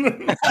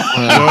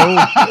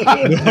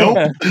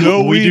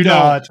 No, we do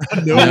not.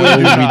 No,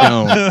 we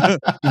don't.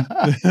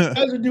 You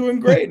guys are doing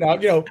great now.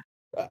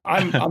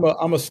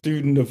 I'm a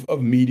student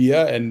of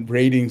media and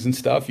ratings and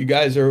stuff. You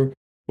guys are.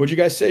 What'd you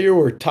guys say? You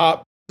were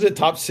top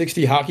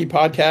 60 hockey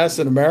podcasts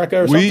in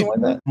America or something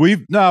like that?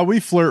 We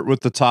flirt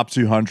with the top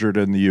 200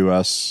 in the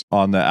US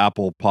on the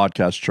Apple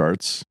podcast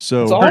charts.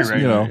 So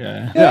awesome.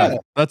 Yeah,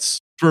 that's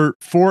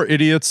for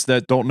idiots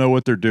that don't know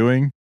what they're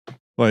doing.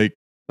 Like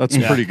that's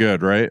pretty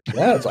good, right?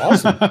 Yeah, it's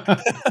awesome.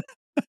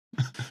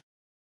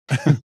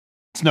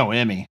 It's no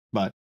Emmy,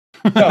 but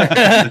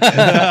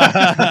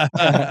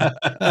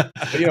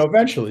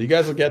eventually you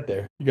guys will get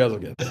there.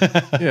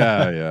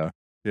 Yeah.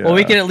 Well,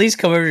 we can at least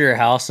come over to your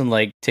house and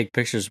like take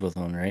pictures with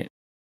one, right?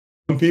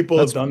 Some people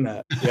have done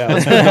that. Yeah,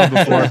 that's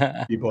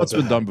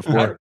been done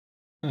before.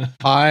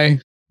 Hi.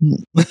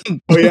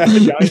 Oh yeah,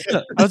 Johnny.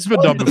 That's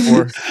been done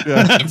before.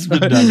 Yeah. That's been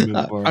done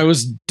before. I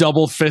was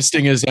double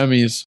fisting his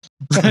Emmys.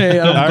 I had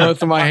them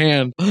both in my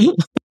hand.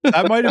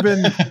 That might have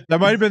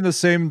been the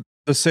same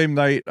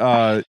night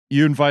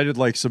you invited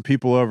like some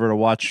people over to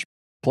watch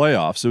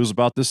playoffs. It was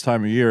about this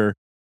time of year,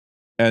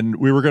 and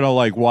we were gonna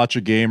like watch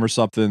a game or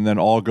something and then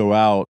all go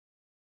out,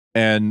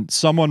 and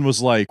someone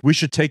was like, we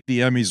should take the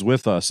Emmys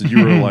with us, and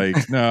you were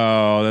like,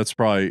 no, that's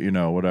probably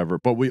whatever,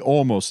 but we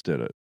almost did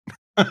it.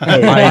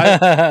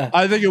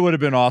 I think it would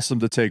have been awesome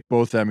to take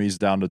both Emmys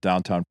down to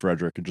downtown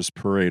Frederick and just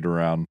parade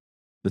around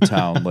the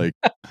town like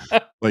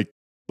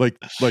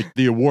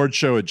the award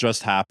show had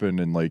just happened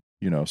and like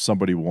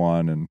somebody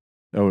won, and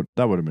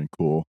that would have been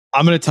cool.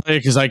 I'm going to tell you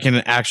because I can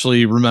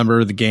actually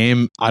remember the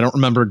game. I don't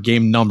remember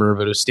game number,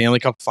 but it was Stanley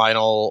Cup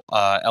final,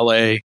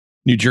 LA,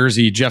 New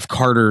Jersey. Jeff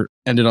Carter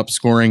ended up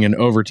scoring in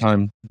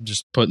overtime,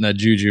 just putting that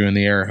juju in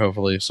the air,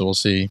 hopefully. So we'll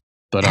see.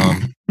 But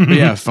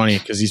yeah, funny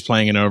because he's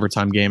playing an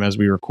overtime game as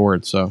we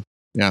record. So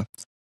yeah,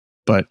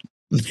 but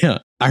yeah,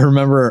 I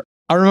remember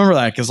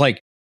that because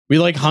like we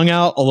like hung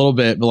out a little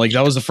bit, but like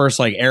that was the first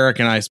like Eric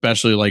and I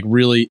especially like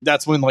really.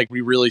 That's when like we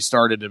really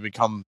started to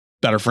become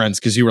better friends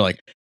because you were like,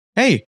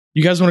 hey,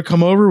 you guys want to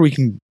come over? We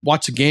can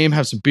watch a game,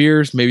 have some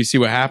beers, maybe see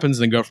what happens,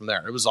 and then go from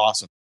there. It was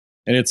awesome.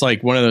 And it's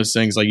like one of those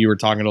things like you were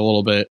talking a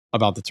little bit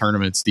about the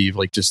tournament, Steve,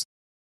 like just,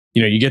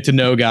 you get to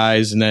know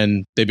guys and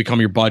then they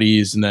become your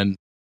buddies and then,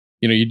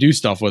 you do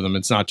stuff with them.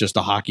 It's not just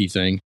a hockey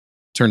thing.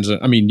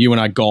 You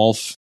and I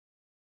golf.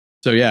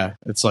 So yeah,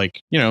 it's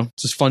like,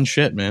 it's just fun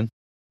shit, man.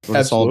 That's what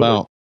it's all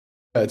about.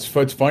 It's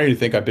funny to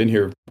think I've been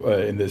here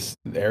in this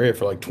area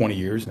for like 20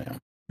 years now.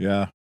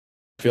 Yeah.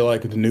 I feel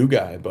like the new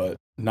guy, but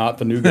not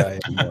the new guy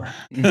anymore.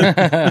 There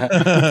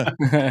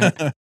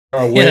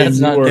are way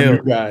more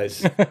new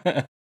guys.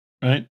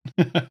 Right?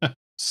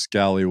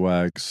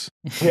 Scallywags.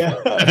 Yeah.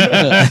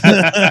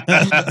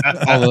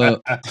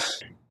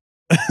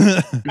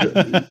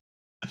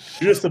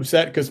 You're just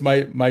upset because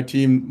my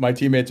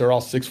teammates are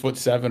all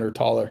 6'7" or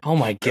taller. Oh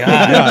my god!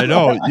 Yeah, I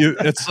know.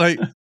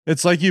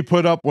 It's like you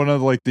put up one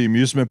of like the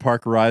amusement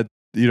park ride,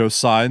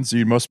 signs.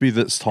 You must be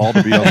this tall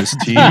to be on this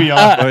team.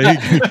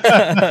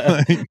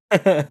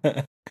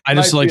 I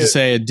just like to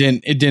say it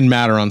didn't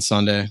matter on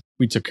Sunday.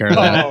 We took care of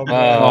that.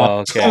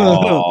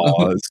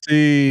 Okay.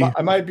 See,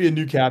 I might be a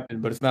new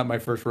captain, but it's not my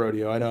first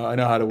rodeo. I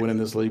know how to win in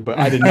this league, but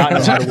I did not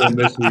know how to win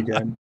this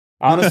weekend.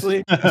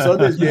 Honestly,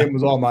 Sunday's game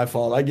was all my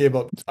fault. I gave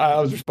up. I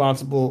was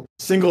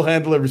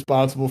single-handedly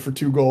responsible for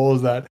 2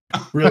 goals that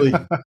really,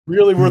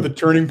 really were the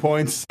turning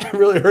points.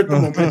 Really hurt the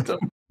momentum.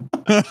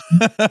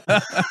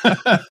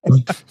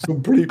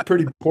 Some pretty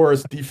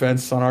porous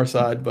defense on our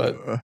side,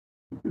 but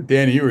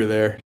Danny, you were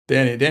there.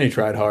 Danny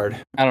tried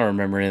hard. I don't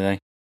remember anything.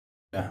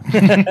 Yeah.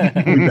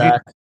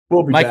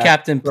 We'll be back. My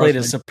captain played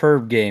a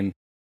superb game.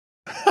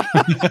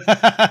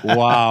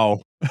 Wow.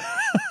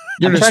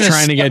 You're just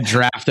trying to get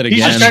drafted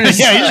again. He's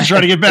just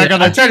trying to get back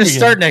on that. I'm trying to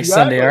start next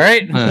Sunday. All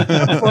right.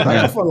 I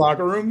have a fun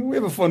locker room. We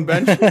have a fun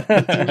bench.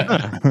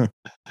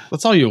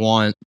 That's all you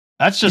want.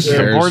 That's just as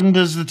important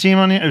as the team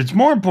on the. It's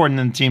more important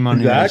than the team on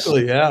the.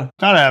 Exactly. Yeah.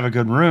 Gotta have a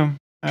good room.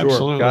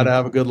 Absolutely. Sure. Gotta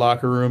have a good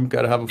locker room.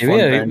 Gotta have a fun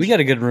bench. We got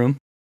a good room.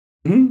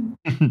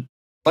 Mm-hmm. I'd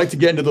like to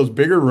get into those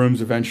bigger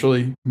rooms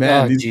eventually.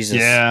 Man, Jesus.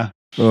 Yeah.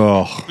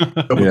 Oh,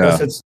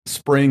 because it's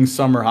spring,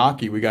 summer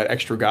hockey. We got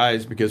extra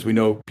guys because we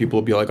know people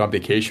will be like on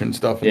vacation and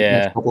stuff in the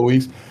next couple of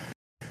weeks.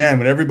 And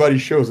when everybody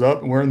shows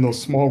up and we're in those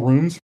small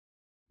rooms,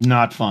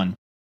 not fun.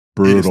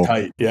 Brutal. It's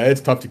tight. Yeah, it's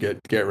tough to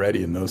get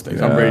ready in those things.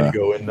 Yeah. I'm ready to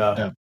go in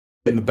the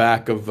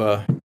back of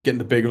getting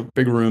the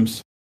big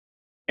rooms.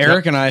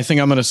 Eric and I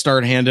think I'm going to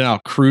start handing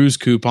out cruise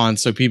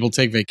coupons so people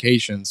take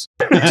vacations.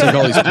 It's like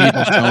all these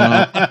people showing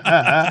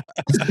up.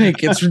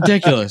 It's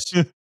ridiculous.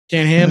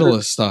 Can't handle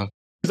this stuff.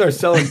 Start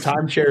selling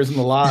timeshares in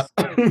the lot.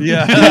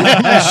 Yeah.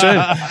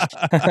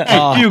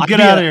 You get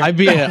out of here. I'd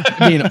be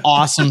an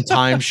awesome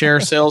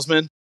timeshare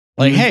salesman.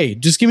 Like, hey,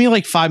 just give me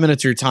like 5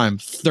 minutes of your time.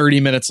 30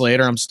 minutes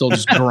later, I'm still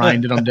just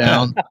grinding them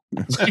down.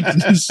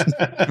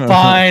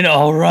 Fine,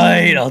 all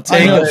right, I'll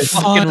take it.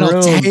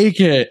 I'll take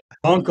it.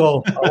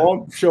 Uncle, I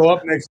won't show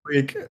up next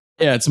week.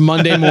 Yeah, it's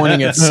Monday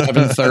morning at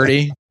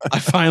 7:30. I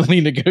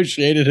finally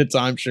negotiated a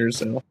timeshare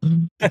sale.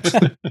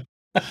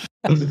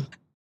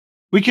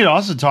 We could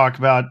also talk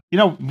about,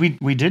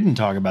 we didn't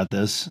talk about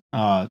this.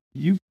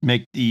 You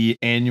make the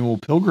annual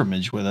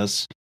pilgrimage with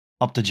us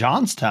up to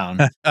Johnstown.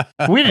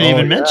 We didn't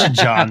even mention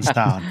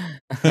Johnstown.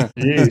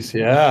 Jeez,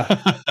 yeah.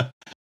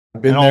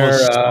 I've been all the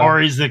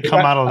stories that come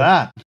out of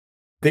that. I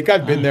think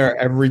I've been there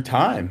every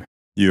time.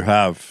 You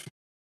have.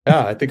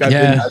 Yeah, I think I've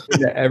been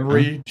to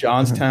every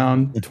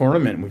Johnstown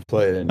tournament we've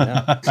played in.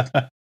 Yeah.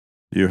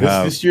 You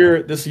have. This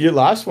year,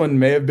 last one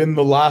may have been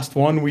the last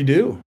one we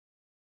do.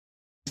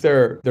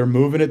 They're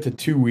moving it to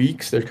 2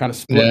 weeks. They're kind of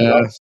splitting it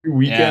up 2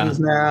 weekends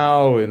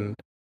now, and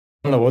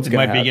I don't know what's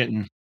going to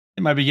happen.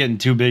 It might be getting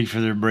too big for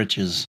their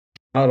britches.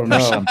 I don't know.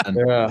 Yeah,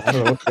 I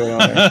don't know what's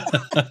going on there.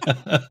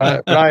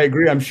 But I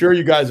agree. I'm sure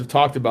you guys have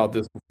talked about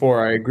this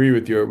before. I agree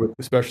with you,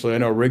 especially I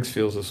know Riggs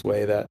feels this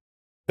way, that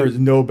there's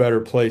no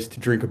better place to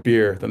drink a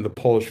beer than the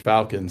Polish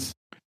Falcons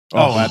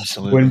Oh,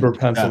 absolutely. Windber,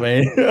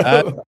 Pennsylvania.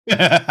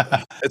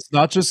 It's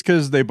not just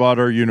because they bought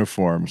our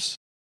uniforms.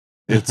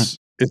 It's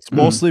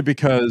mostly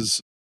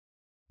because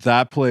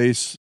that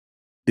place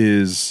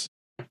is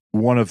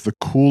one of the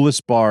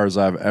coolest bars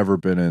I've ever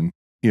been in.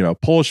 You know,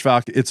 Polish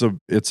Falcon.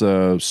 It's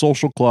a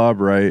social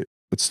club, right?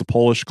 It's the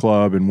Polish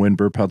Club in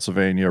Windber,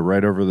 Pennsylvania,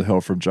 right over the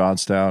hill from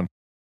Johnstown.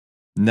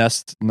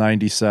 Nest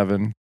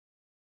 97.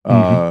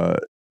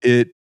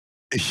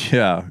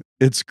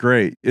 It's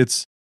great.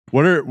 It's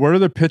what are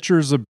the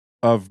pictures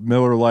of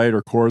Miller Lite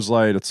or Coors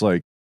Light? It's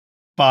like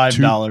 $5.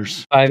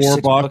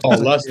 $4. Oh,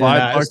 less than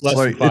that. It's less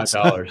than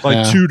 $5.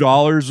 Like $2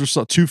 or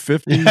so,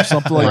 $2.50,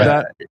 something like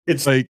that.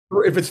 It's like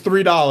if it's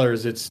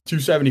 $3, it's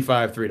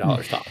 $2.75,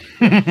 $3 top.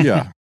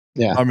 Yeah.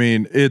 Yeah. I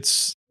mean,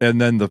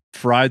 and then the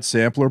fried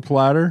sampler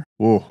platter.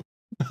 Whoa.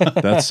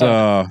 That's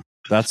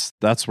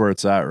where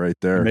it's at right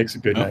there. It makes a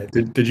good night.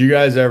 Did you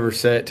guys ever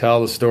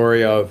tell the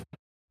story of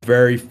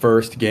very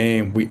first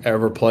game we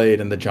ever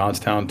played in the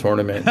Johnstown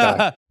tournament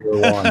back year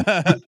one?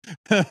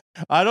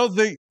 I don't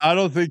think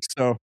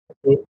so.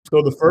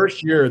 So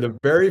the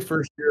very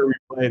first year we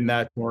played in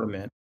that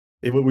tournament,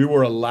 we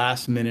were a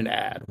last minute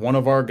ad. One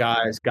of our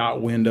guys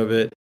got wind of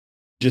it,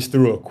 just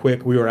threw a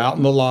quick. We were out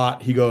in the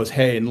lot. He goes,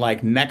 "Hey, and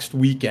like next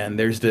weekend,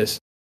 there's this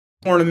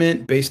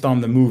tournament based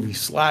on the movie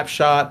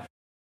Slapshot,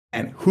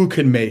 and who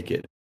can make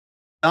it?"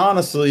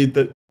 Honestly,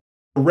 the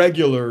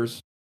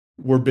regulars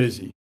were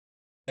busy.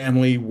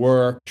 Family,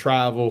 work,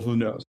 travel, who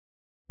knows?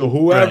 So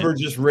whoever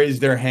just raised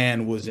their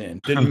hand was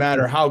in. Didn't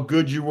matter how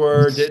good you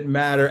were, didn't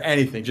matter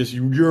anything. Just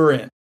you're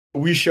in.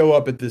 We show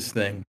up at this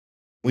thing.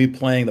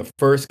 The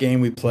first game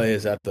we play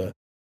is at the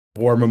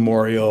War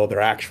Memorial,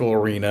 their actual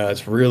arena.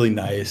 It's really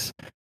nice.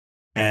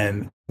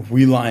 And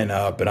we line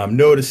up, and I'm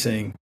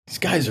noticing these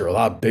guys are a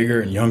lot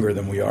bigger and younger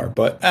than we are,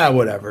 but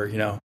whatever, you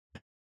know.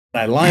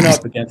 I line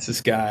up against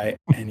this guy,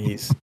 and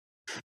he's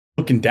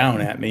looking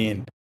down at me,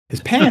 and his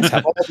pants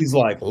have all these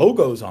like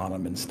logos on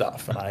them and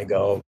stuff. And I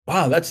go,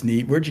 "Wow, that's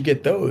neat. Where'd you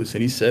get those?"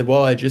 And he said,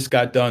 "Well, I just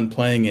got done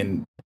playing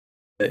in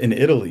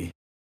Italy."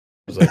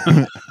 I was like,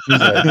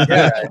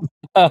 "Yeah,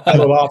 I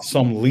settled off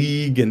some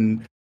league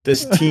and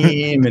this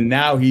team, and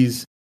now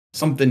he's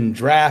something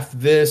draft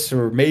this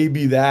or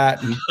maybe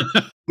that." And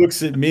he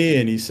looks at me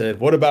and he said,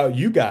 "What about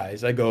you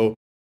guys?" I go,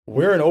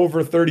 "We're an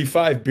over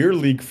 35 beer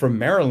league from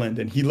Maryland."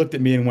 And he looked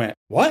at me and went,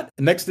 "What?"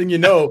 And next thing you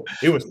know,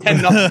 it was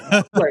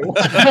 10-0.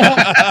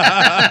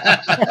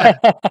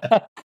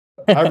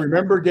 I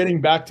remember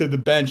getting back to the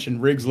bench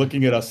and Riggs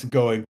looking at us and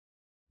going,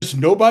 "Just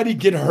nobody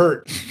get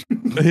hurt."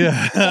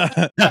 Yeah.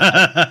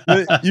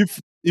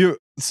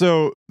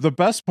 So the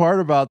best part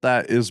about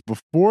that is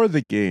before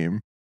the game.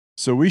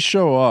 So we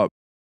show up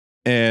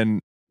and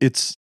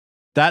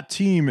that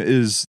team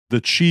is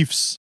the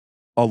Chiefs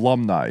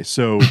alumni.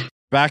 So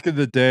back in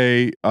the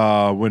day,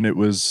 when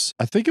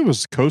I think it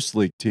was Coast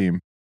League team.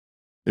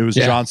 It was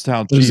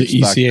Johnstown Chiefs.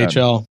 It was the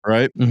ECHL, then,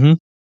 right? Mm-hmm.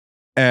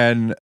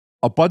 And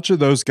a bunch of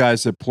those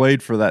guys had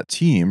played for that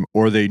team,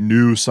 or they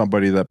knew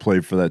somebody that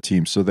played for that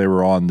team, so they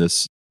were on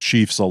this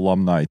Chiefs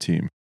alumni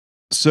team.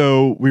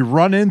 So we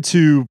run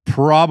into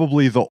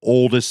probably the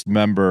oldest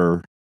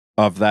member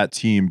of that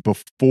team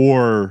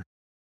before,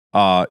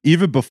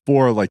 even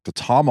before like the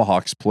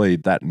Tomahawks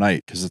played that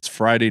night, because it's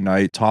Friday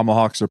night.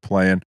 Tomahawks are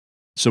playing.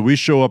 So we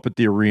show up at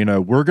the arena.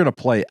 We're going to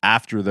play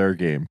after their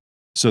game.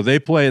 So they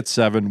play at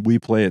 7, we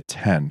play at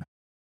 10,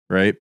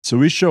 right? So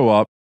we show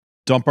up,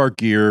 dump our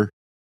gear.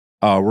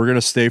 We're going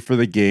to stay for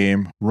the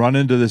game, run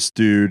into this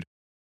dude.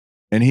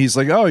 And he's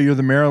like, "Oh, you're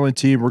the Maryland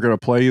team. We're going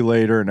to play you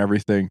later," and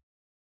everything.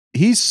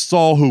 He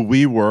saw who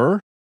we were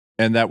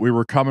and that we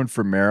were coming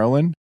from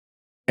Maryland.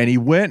 And he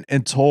went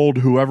and told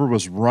whoever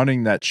was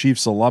running that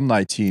Chiefs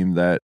alumni team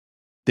that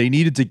they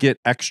needed to get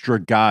extra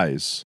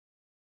guys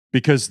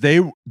because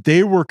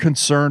they were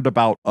concerned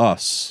about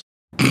us.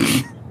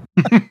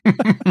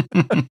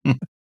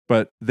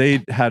 But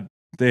they had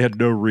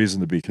no reason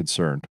to be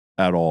concerned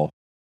at all.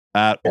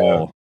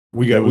 All.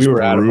 We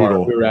were out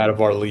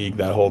of our league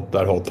that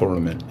whole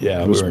tournament.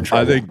 Yeah, we were in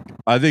trouble.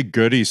 I think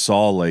Goody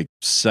saw like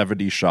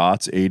 70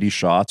 shots, 80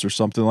 shots or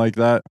something like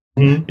that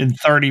in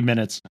 30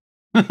 minutes.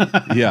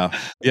 Yeah.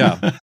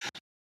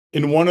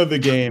 In one of the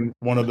game,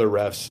 one of the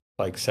refs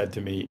like said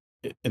to me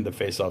in the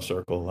face-off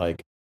circle,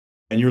 like,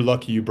 "And you're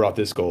lucky you brought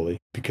this goalie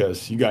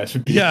because you guys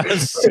would be 20-0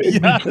 if you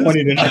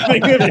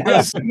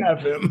guys didn't have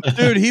him."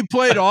 Dude, he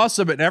played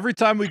awesome, and every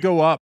time we go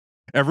up,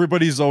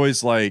 everybody's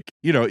always like,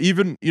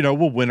 even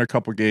we'll win a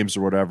couple games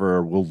or whatever,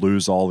 or we'll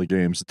lose all the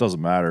games. It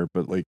doesn't matter,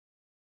 but like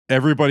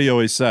everybody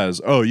always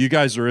says, "Oh, you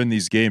guys are in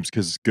these games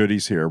because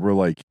Goody's here." We're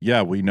like,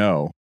 "Yeah, we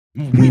know."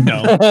 We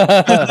know.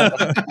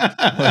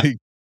 Like,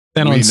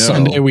 then on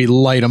Sunday we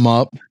light them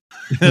up.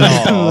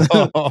 Because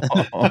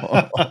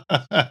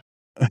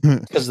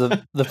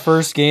the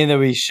first game that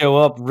we show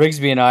up,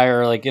 Rigsby and I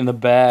are like in the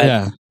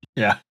bag.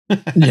 Yeah.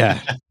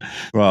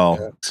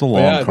 Well, it's a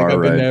long car I've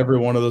ride. been to every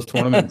one of those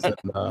tournaments. And,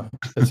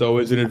 it's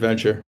always an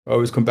adventure.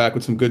 Always come back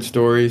with some good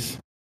stories.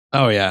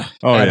 Oh yeah.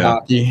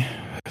 Hockey.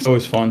 It's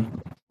always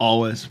fun.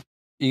 Always.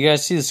 You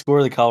guys see the score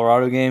of the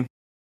Colorado game?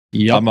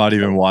 Yep. I'm not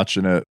even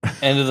watching it.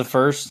 End of the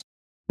first.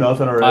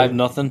 Nothing already.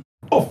 5-0.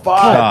 Oh, 5.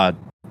 God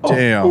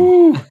damn.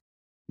 Ooh.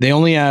 They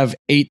only have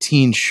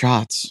 18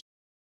 shots.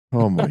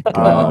 Oh my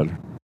God.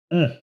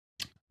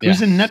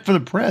 Who's in net for the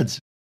Preds?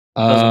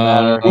 Doesn't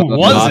matter. Who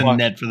was Not- in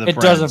net for the Preds? It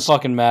doesn't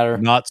fucking matter.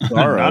 Not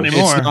Saros. Not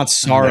anymore. It's not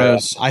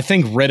Saros. I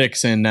think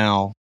Riddick's in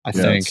now. I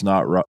Yeah, think. it's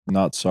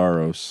not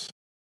Saros.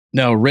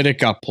 No, Riddick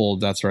got pulled.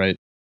 That's right.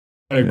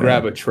 I'm going to Yeah.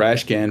 grab a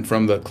trash can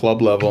from the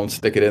club level and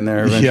stick it in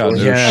there Yeah,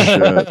 eventually.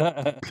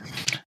 no shit.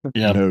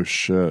 Yeah. No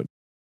shit.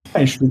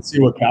 I should see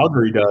what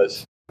Calgary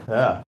does.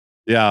 Yeah.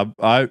 Yeah,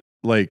 I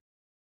like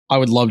I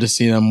would love to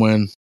see them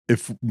win.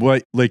 if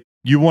what like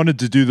you wanted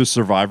to do the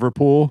survivor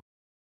pool.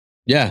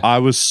 Yeah. I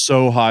was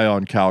so high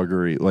on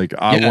Calgary. Like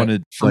I Yeah,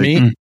 wanted for like,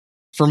 me.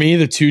 For me,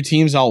 the two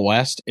teams out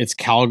west, it's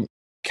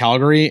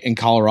Calgary and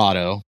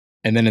Colorado,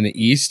 and then in the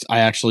east, I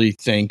actually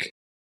think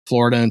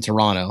Florida and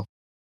Toronto.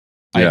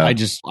 Yeah.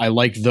 I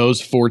like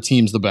those 4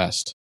 teams the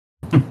best.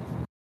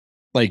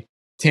 Like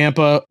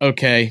Tampa,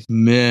 okay,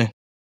 meh.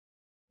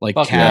 Like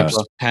Fuck Caps,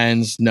 Tampa.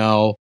 Pens,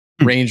 no.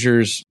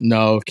 Rangers,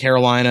 no.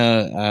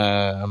 Carolina,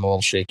 I'm a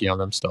little shaky on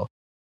them still.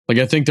 Like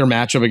I think their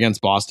matchup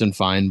against Boston,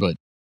 fine, but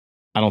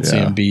I don't see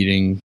Yeah. them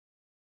beating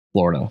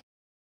Florida.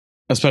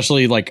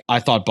 Especially like I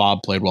thought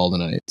Bob played well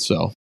tonight,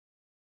 so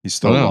he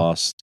still I know.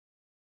 lost.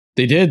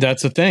 they did.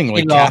 That's the thing.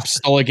 Like lost. Cap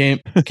stole a game.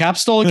 Cap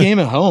stole a game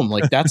at home.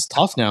 Like that's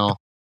tough now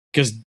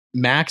because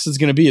Max is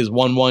going to be his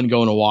 1-1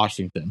 going to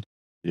Washington,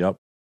 Yep.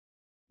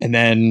 and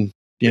then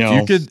you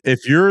know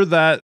if you're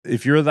that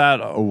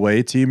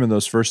away team in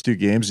those first 2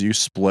 games, you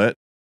split.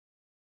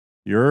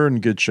 You're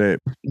in good shape.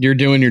 you're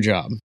doing your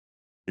job,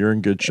 You're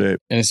in good shape.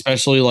 and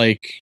especially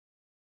like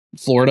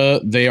Florida,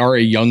 they are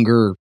a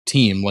younger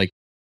team. Like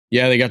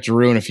yeah, they got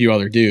Giroux and a few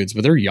other dudes,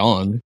 but they're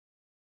young.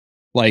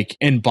 Like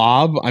and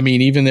Bob, I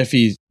mean, even if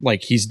he's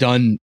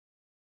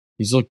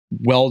looked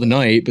well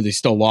tonight, but they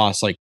still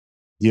lost. Like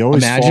He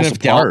always Imagine falls if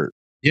Dal- apart.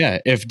 yeah,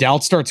 if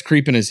doubt starts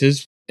creeping in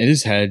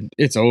his head,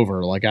 it's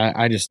over. Like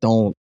I just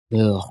don't.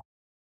 Ugh.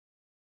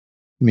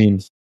 I mean,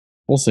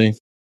 we'll see.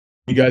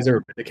 You guys ever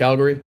been to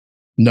Calgary?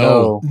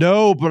 No,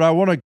 No, but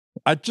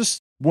I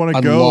just want to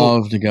I'd go.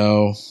 love to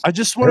go. I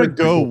just want to Heard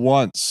go people-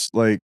 once.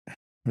 Like I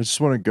just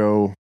want to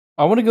go.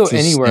 I want to go It's a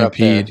anywhere up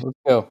there. stampede. Let's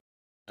go.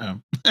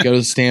 Go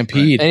to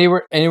Stampede.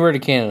 Anywhere to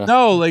Canada.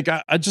 No, like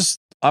I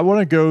want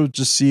to go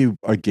just see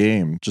a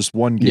game, just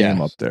one game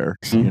Yeah. up there.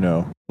 You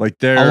know, like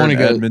there I wanna in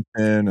go-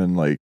 Edmonton and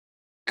like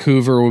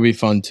Vancouver will be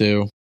fun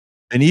too.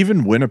 and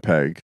even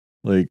Winnipeg.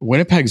 Like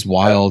Winnipeg's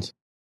wild.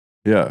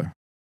 yeah,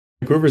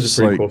 Vancouver's Just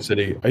a pretty like- cool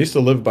city. I used to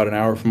live about an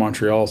hour from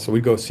Montreal, so we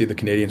go see the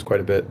Canadians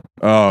quite a bit.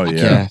 oh Fuck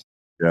yeah,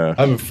 yeah.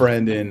 I have a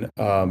friend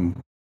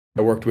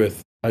I worked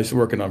with. I used to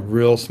work in a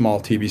real small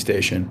TV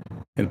station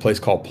in a place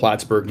called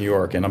Plattsburgh, New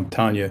York, and I'm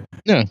telling you,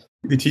 Yeah.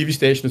 the TV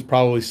station is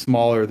probably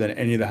smaller than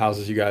any of the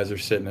houses you guys are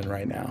sitting in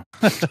right now.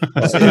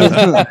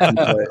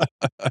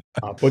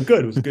 But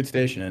good, it was a good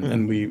station,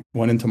 and we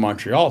went into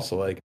Montreal, so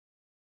like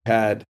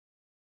had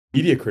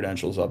media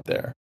credentials up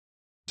there.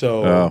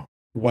 So Oh.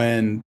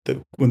 when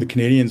the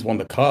Canadians won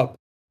the cup,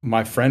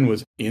 my friend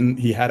was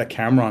he had a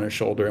camera on his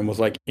shoulder and was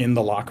like in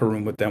the locker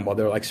room with them while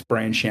they're like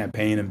spraying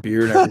champagne and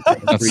beer and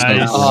everything. That's so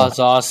Nice. Oh, that's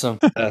awesome.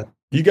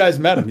 You guys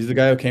met him. He's the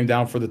guy who came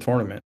down for the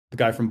tournament. The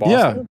guy from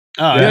Boston.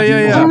 Oh,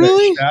 Yeah. Oh,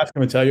 really? Ask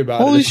him to tell you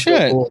about Holy it. It's so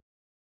shit. cool.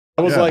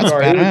 I was Yeah. like, That's all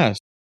right, badass.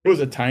 it was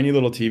a tiny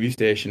little TV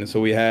station. And so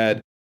we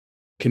had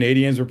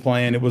Canadians were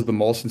playing. It was the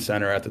Molson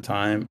Center at the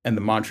time, and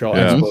the Montreal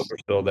Yeah. Expos were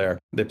still there.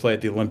 They play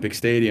at the Olympic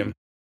Stadium.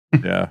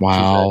 Yeah.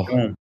 Wow.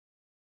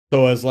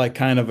 So as like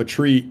kind of a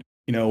treat,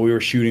 we were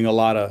shooting a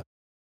lot of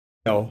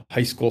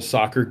high school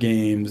soccer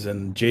games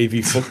and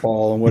JV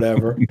football and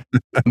whatever.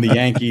 And the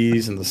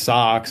Yankees and the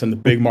Sox and the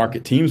big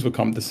market teams would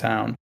come to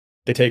town.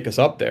 They take us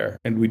up there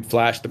and we'd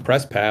flash the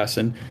press pass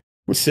and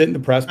we'd sit in the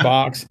press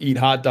box, eat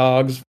hot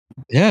dogs,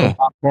 Yeah.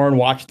 popcorn,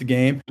 watch the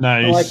game. And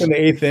nice. like in the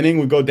 8th inning,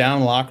 we'd go down in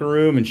the locker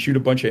room and shoot a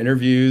bunch of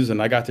interviews.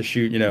 And I got to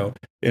shoot,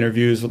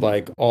 interviews with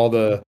like all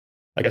the,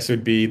 I guess it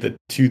would be the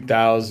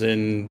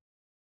 2000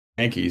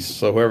 Yankees.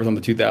 So whoever's on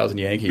the 2000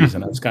 Yankees.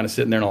 And I was kind of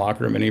sitting there in the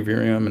locker room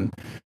interviewing them. And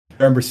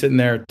I remember sitting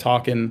there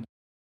talking,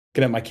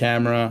 looking at my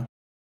camera,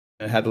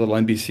 and it had the little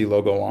NBC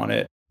logo on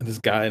it. And this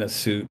guy in a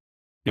suit,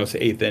 it's the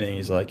 8th inning.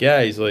 He's like,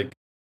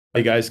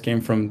 you guys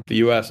came from the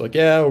U.S. Like,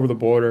 yeah, over the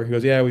border. He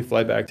goes, yeah, we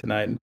fly back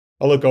tonight. And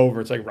I look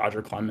over. It's like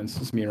Roger Clemens.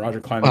 It's me and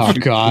Roger Clemens. Oh,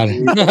 God. Hey,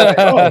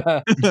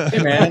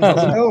 man,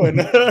 how's it going?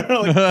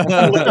 Like,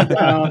 I'm looking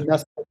down,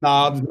 messing with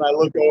knobs, and I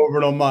look over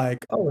and I'm like,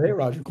 oh, hey,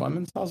 Roger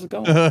Clemens, how's it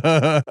going?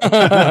 Oh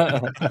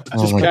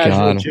Just my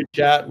casual God. chit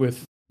chat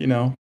with,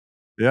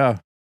 Yeah.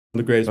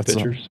 the greatest That's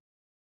pitchers.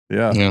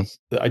 Yeah. Yeah.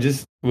 I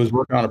just was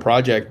working on a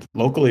project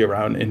locally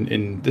around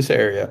in this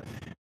area.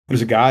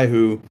 There's a guy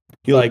who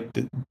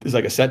is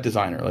like a set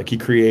designer. Like he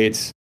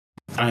creates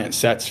giant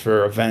sets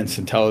for events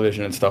and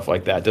television and stuff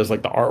like that. Does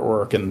like the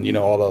artwork and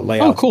all the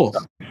layouts. Oh, cool.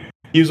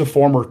 He was a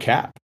former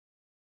Cap.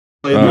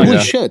 Played in Oh, the Holy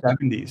yeah. shit.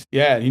 70s.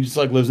 Yeah, and he just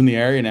like lives in the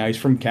area now. He's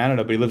from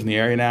Canada, but he lives in the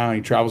area now and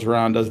he travels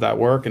around, does that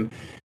work. And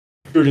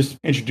were just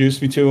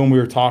introduced me to him. We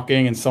were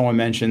talking, and someone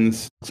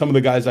mentions some of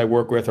the guys I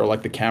work with are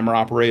like the camera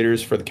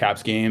operators for the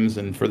Caps games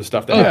and for the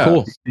stuff that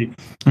cool.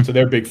 So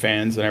they're big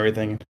fans and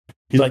everything.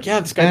 He's like, yeah,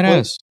 this guy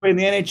played in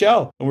the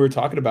NHL, and we were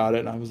talking about it,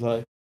 and I was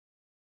like,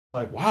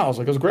 wow, I was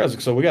like, it was great. I was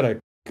like, so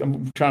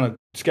I'm trying to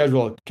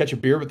catch a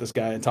beer with this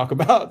guy and talk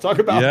about.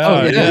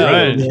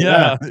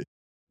 Yeah.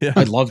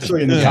 I'd love to.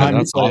 Especially in the time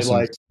that's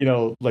awesome.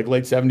 Like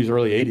late 70s,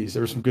 early 80s,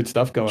 there was some good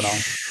stuff going on.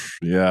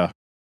 Yeah.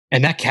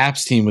 And that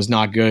Caps team was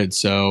not good,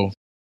 so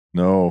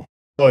no.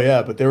 Oh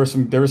yeah, but there was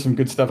some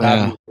good stuff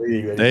happening.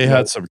 They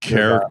had some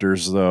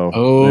characters though.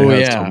 Oh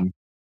yeah.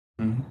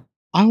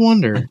 I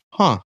wonder,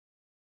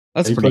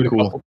 That's pretty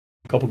cool.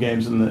 A couple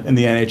games in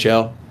the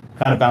NHL.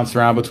 Kind of bounced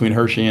around between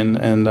Hershey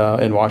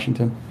and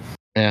Washington.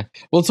 Yeah.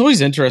 Well, it's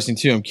always interesting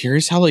too. I'm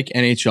curious how like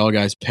NHL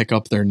guys pick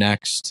up their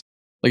next,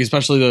 like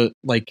especially the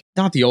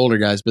not the older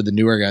guys, but the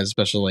newer guys,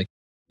 especially like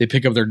they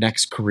pick up their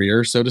next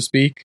career, so to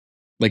speak.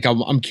 Like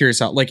I'm curious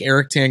how like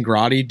Eric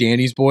Tangradi,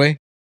 Danny's boy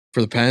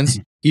for the Pens,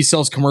 he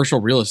sells commercial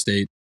real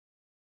estate.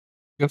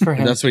 Good for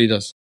him. That's what he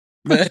does.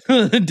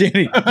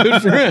 Danny,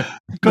 good for him.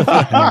 He's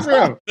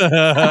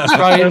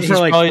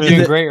probably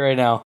doing great right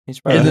now. He's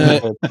probably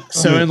doing good.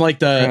 So in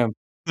like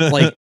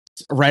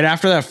right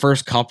after that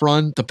first cup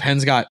run, the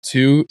Pens got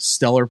 2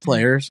 stellar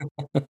players.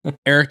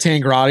 Eric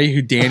Tangradi,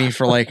 who Danny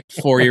for like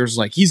 4 years was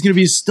like, he's gonna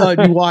be a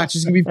stud. You watch,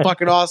 he's gonna be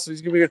fucking awesome.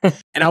 He's gonna be good.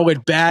 And I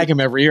would bag him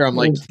every year. I'm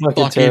like,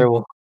 fucking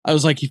terrible. I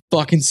was like, he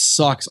fucking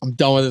sucks. I'm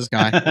done with this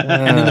guy.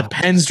 And then the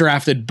Pens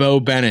drafted Bo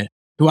Bennett,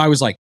 who I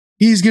was like,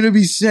 he's gonna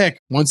be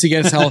sick once he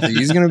gets healthy.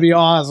 He's gonna be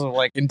awesome.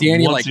 Like, and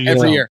Danny, like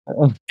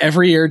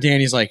every year,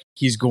 Danny's like,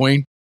 he's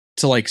going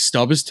to like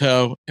stub his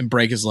toe and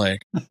break his leg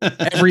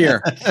every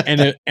year.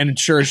 And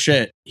sure as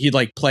shit, he'd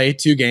like play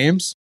 2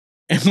 games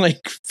and like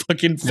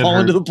fucking fall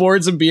into the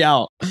boards and be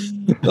out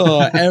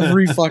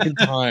every fucking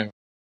time.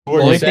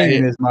 What you're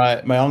saying is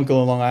my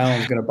uncle in Long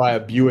Island is going to buy a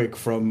Buick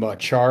from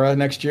Chara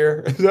next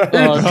year. Yeah.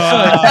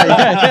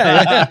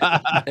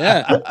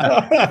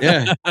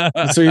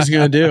 That's what he's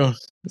going to do.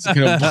 He's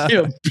going to buy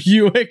a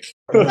Buick.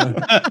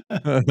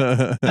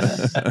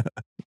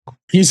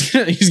 He's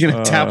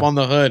gonna tap on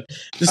the hood.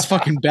 This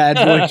fucking bad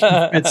boy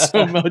had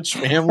so much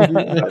family.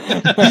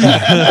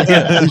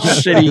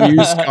 Shitty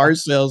used car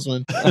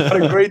salesman.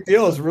 What a great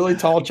deal! This really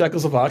tall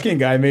Czechoslovakian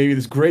guy made me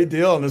this great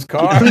deal in this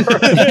car. I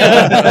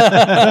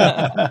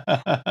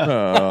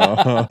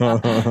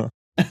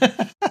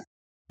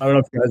don't know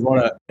if you guys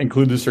want to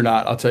include this or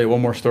not. I'll tell you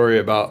one more story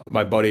about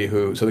my buddy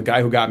the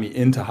guy who got me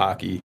into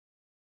hockey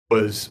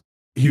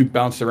he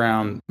bounced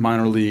around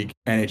minor league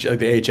NHL, like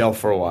the AHL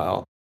for a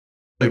while.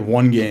 Played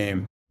 1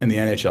 game in the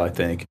NHL, I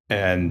think,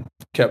 and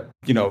kept,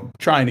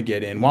 trying to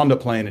get in. Wound up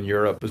playing in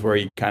Europe, is where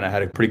he kind of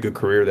had a pretty good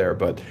career there.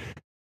 But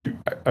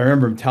I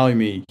remember him telling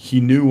me he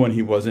knew when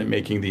he wasn't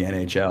making the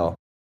NHL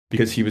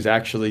because he was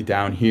actually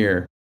down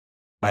here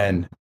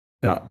when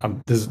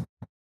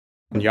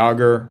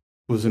Yager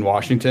was in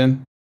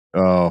Washington.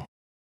 Oh,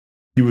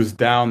 he was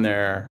down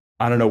there.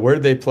 I don't know, where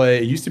did they play?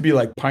 It used to be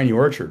like Piney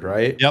Orchard,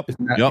 right? Yep.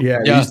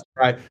 Yeah.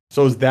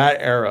 So it was that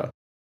era.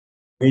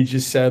 He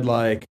just said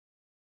like,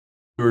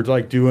 we were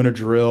like doing a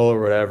drill or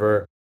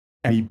whatever,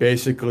 and he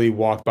basically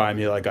walked by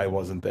me like I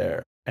wasn't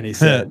there. And he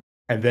said,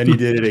 and then he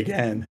did it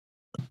again.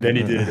 Then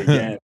he did it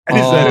again. And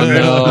he said,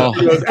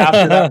 he goes,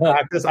 after that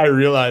practice, I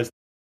realized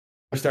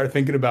I started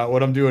thinking about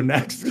what I'm doing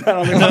next.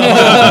 Man.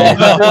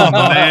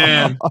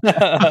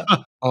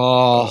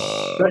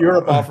 That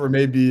Europe offer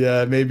may be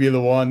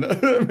the one.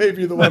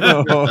 Maybe the one. He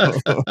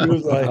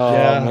was like,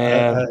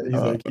 man. He's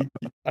like,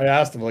 I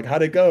asked him, like,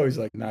 how'd it go? He's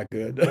like, not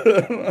good.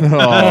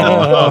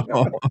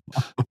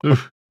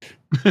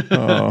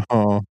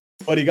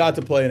 But he got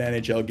to play an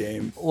NHL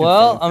game.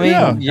 Well, I mean,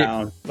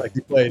 like he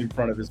played in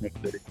front of his city.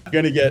 You're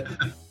gonna get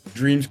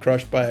dreams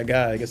crushed by a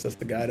guy. I guess that's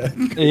the guy to.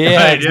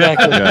 Yeah,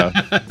 exactly.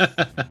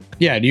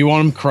 Yeah. Do you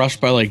want him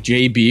crushed by like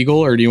Jay Beagle,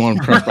 or do you want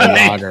him crushed by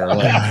Lager?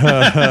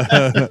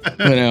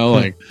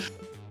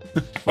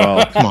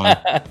 Well, come on.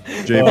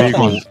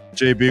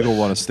 Jay Beagle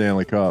won a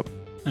Stanley Cup.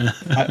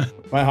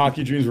 My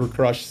hockey dreams were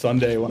crushed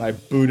Sunday when I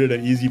booted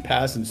an easy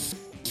pass and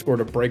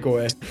scored a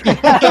breakaway.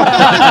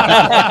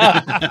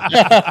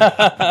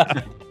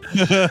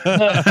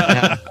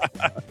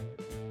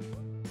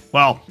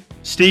 Well,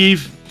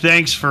 Steve,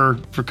 thanks for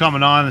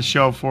coming on the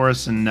show for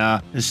us, and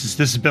this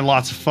has been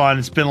lots of fun.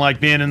 It's been like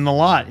being in the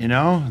lot,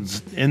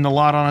 It's in the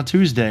lot on a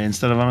Tuesday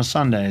instead of on a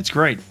Sunday. It's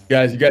great.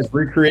 You guys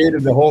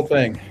recreated the whole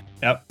thing.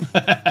 Yep.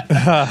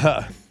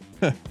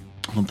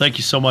 Well, thank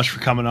you so much for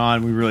coming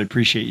on. We really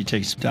appreciate you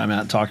taking some time out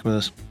and talking with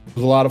us. It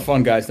was a lot of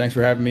fun, guys. Thanks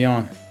for having me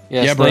on.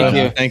 Yes, yeah, bro. Thank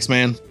you. Thanks,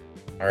 man.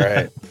 All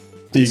right.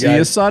 See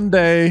you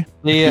Sunday.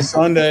 See you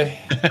Sunday.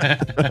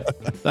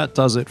 That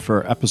does it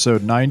for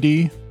episode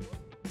 90.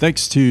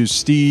 Thanks to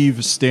Steve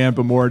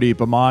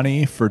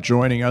Bamani for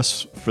joining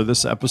us for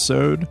this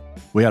episode.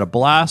 We had a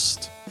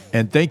blast,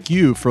 and thank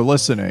you for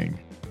listening.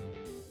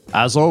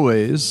 As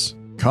always,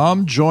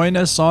 come join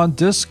us on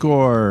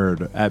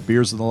Discord at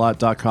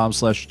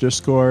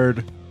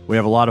beersinthelot.com/Discord. We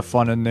have a lot of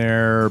fun in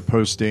there,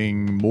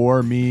 posting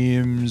more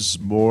memes,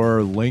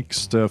 more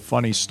links to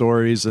funny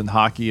stories in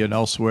hockey and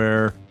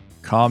elsewhere.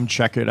 Come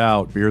check it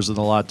out,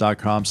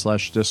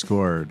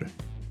 beersinTheLot.com/Discord.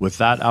 With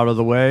that out of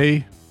the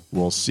way,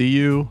 we'll see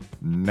you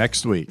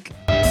next week.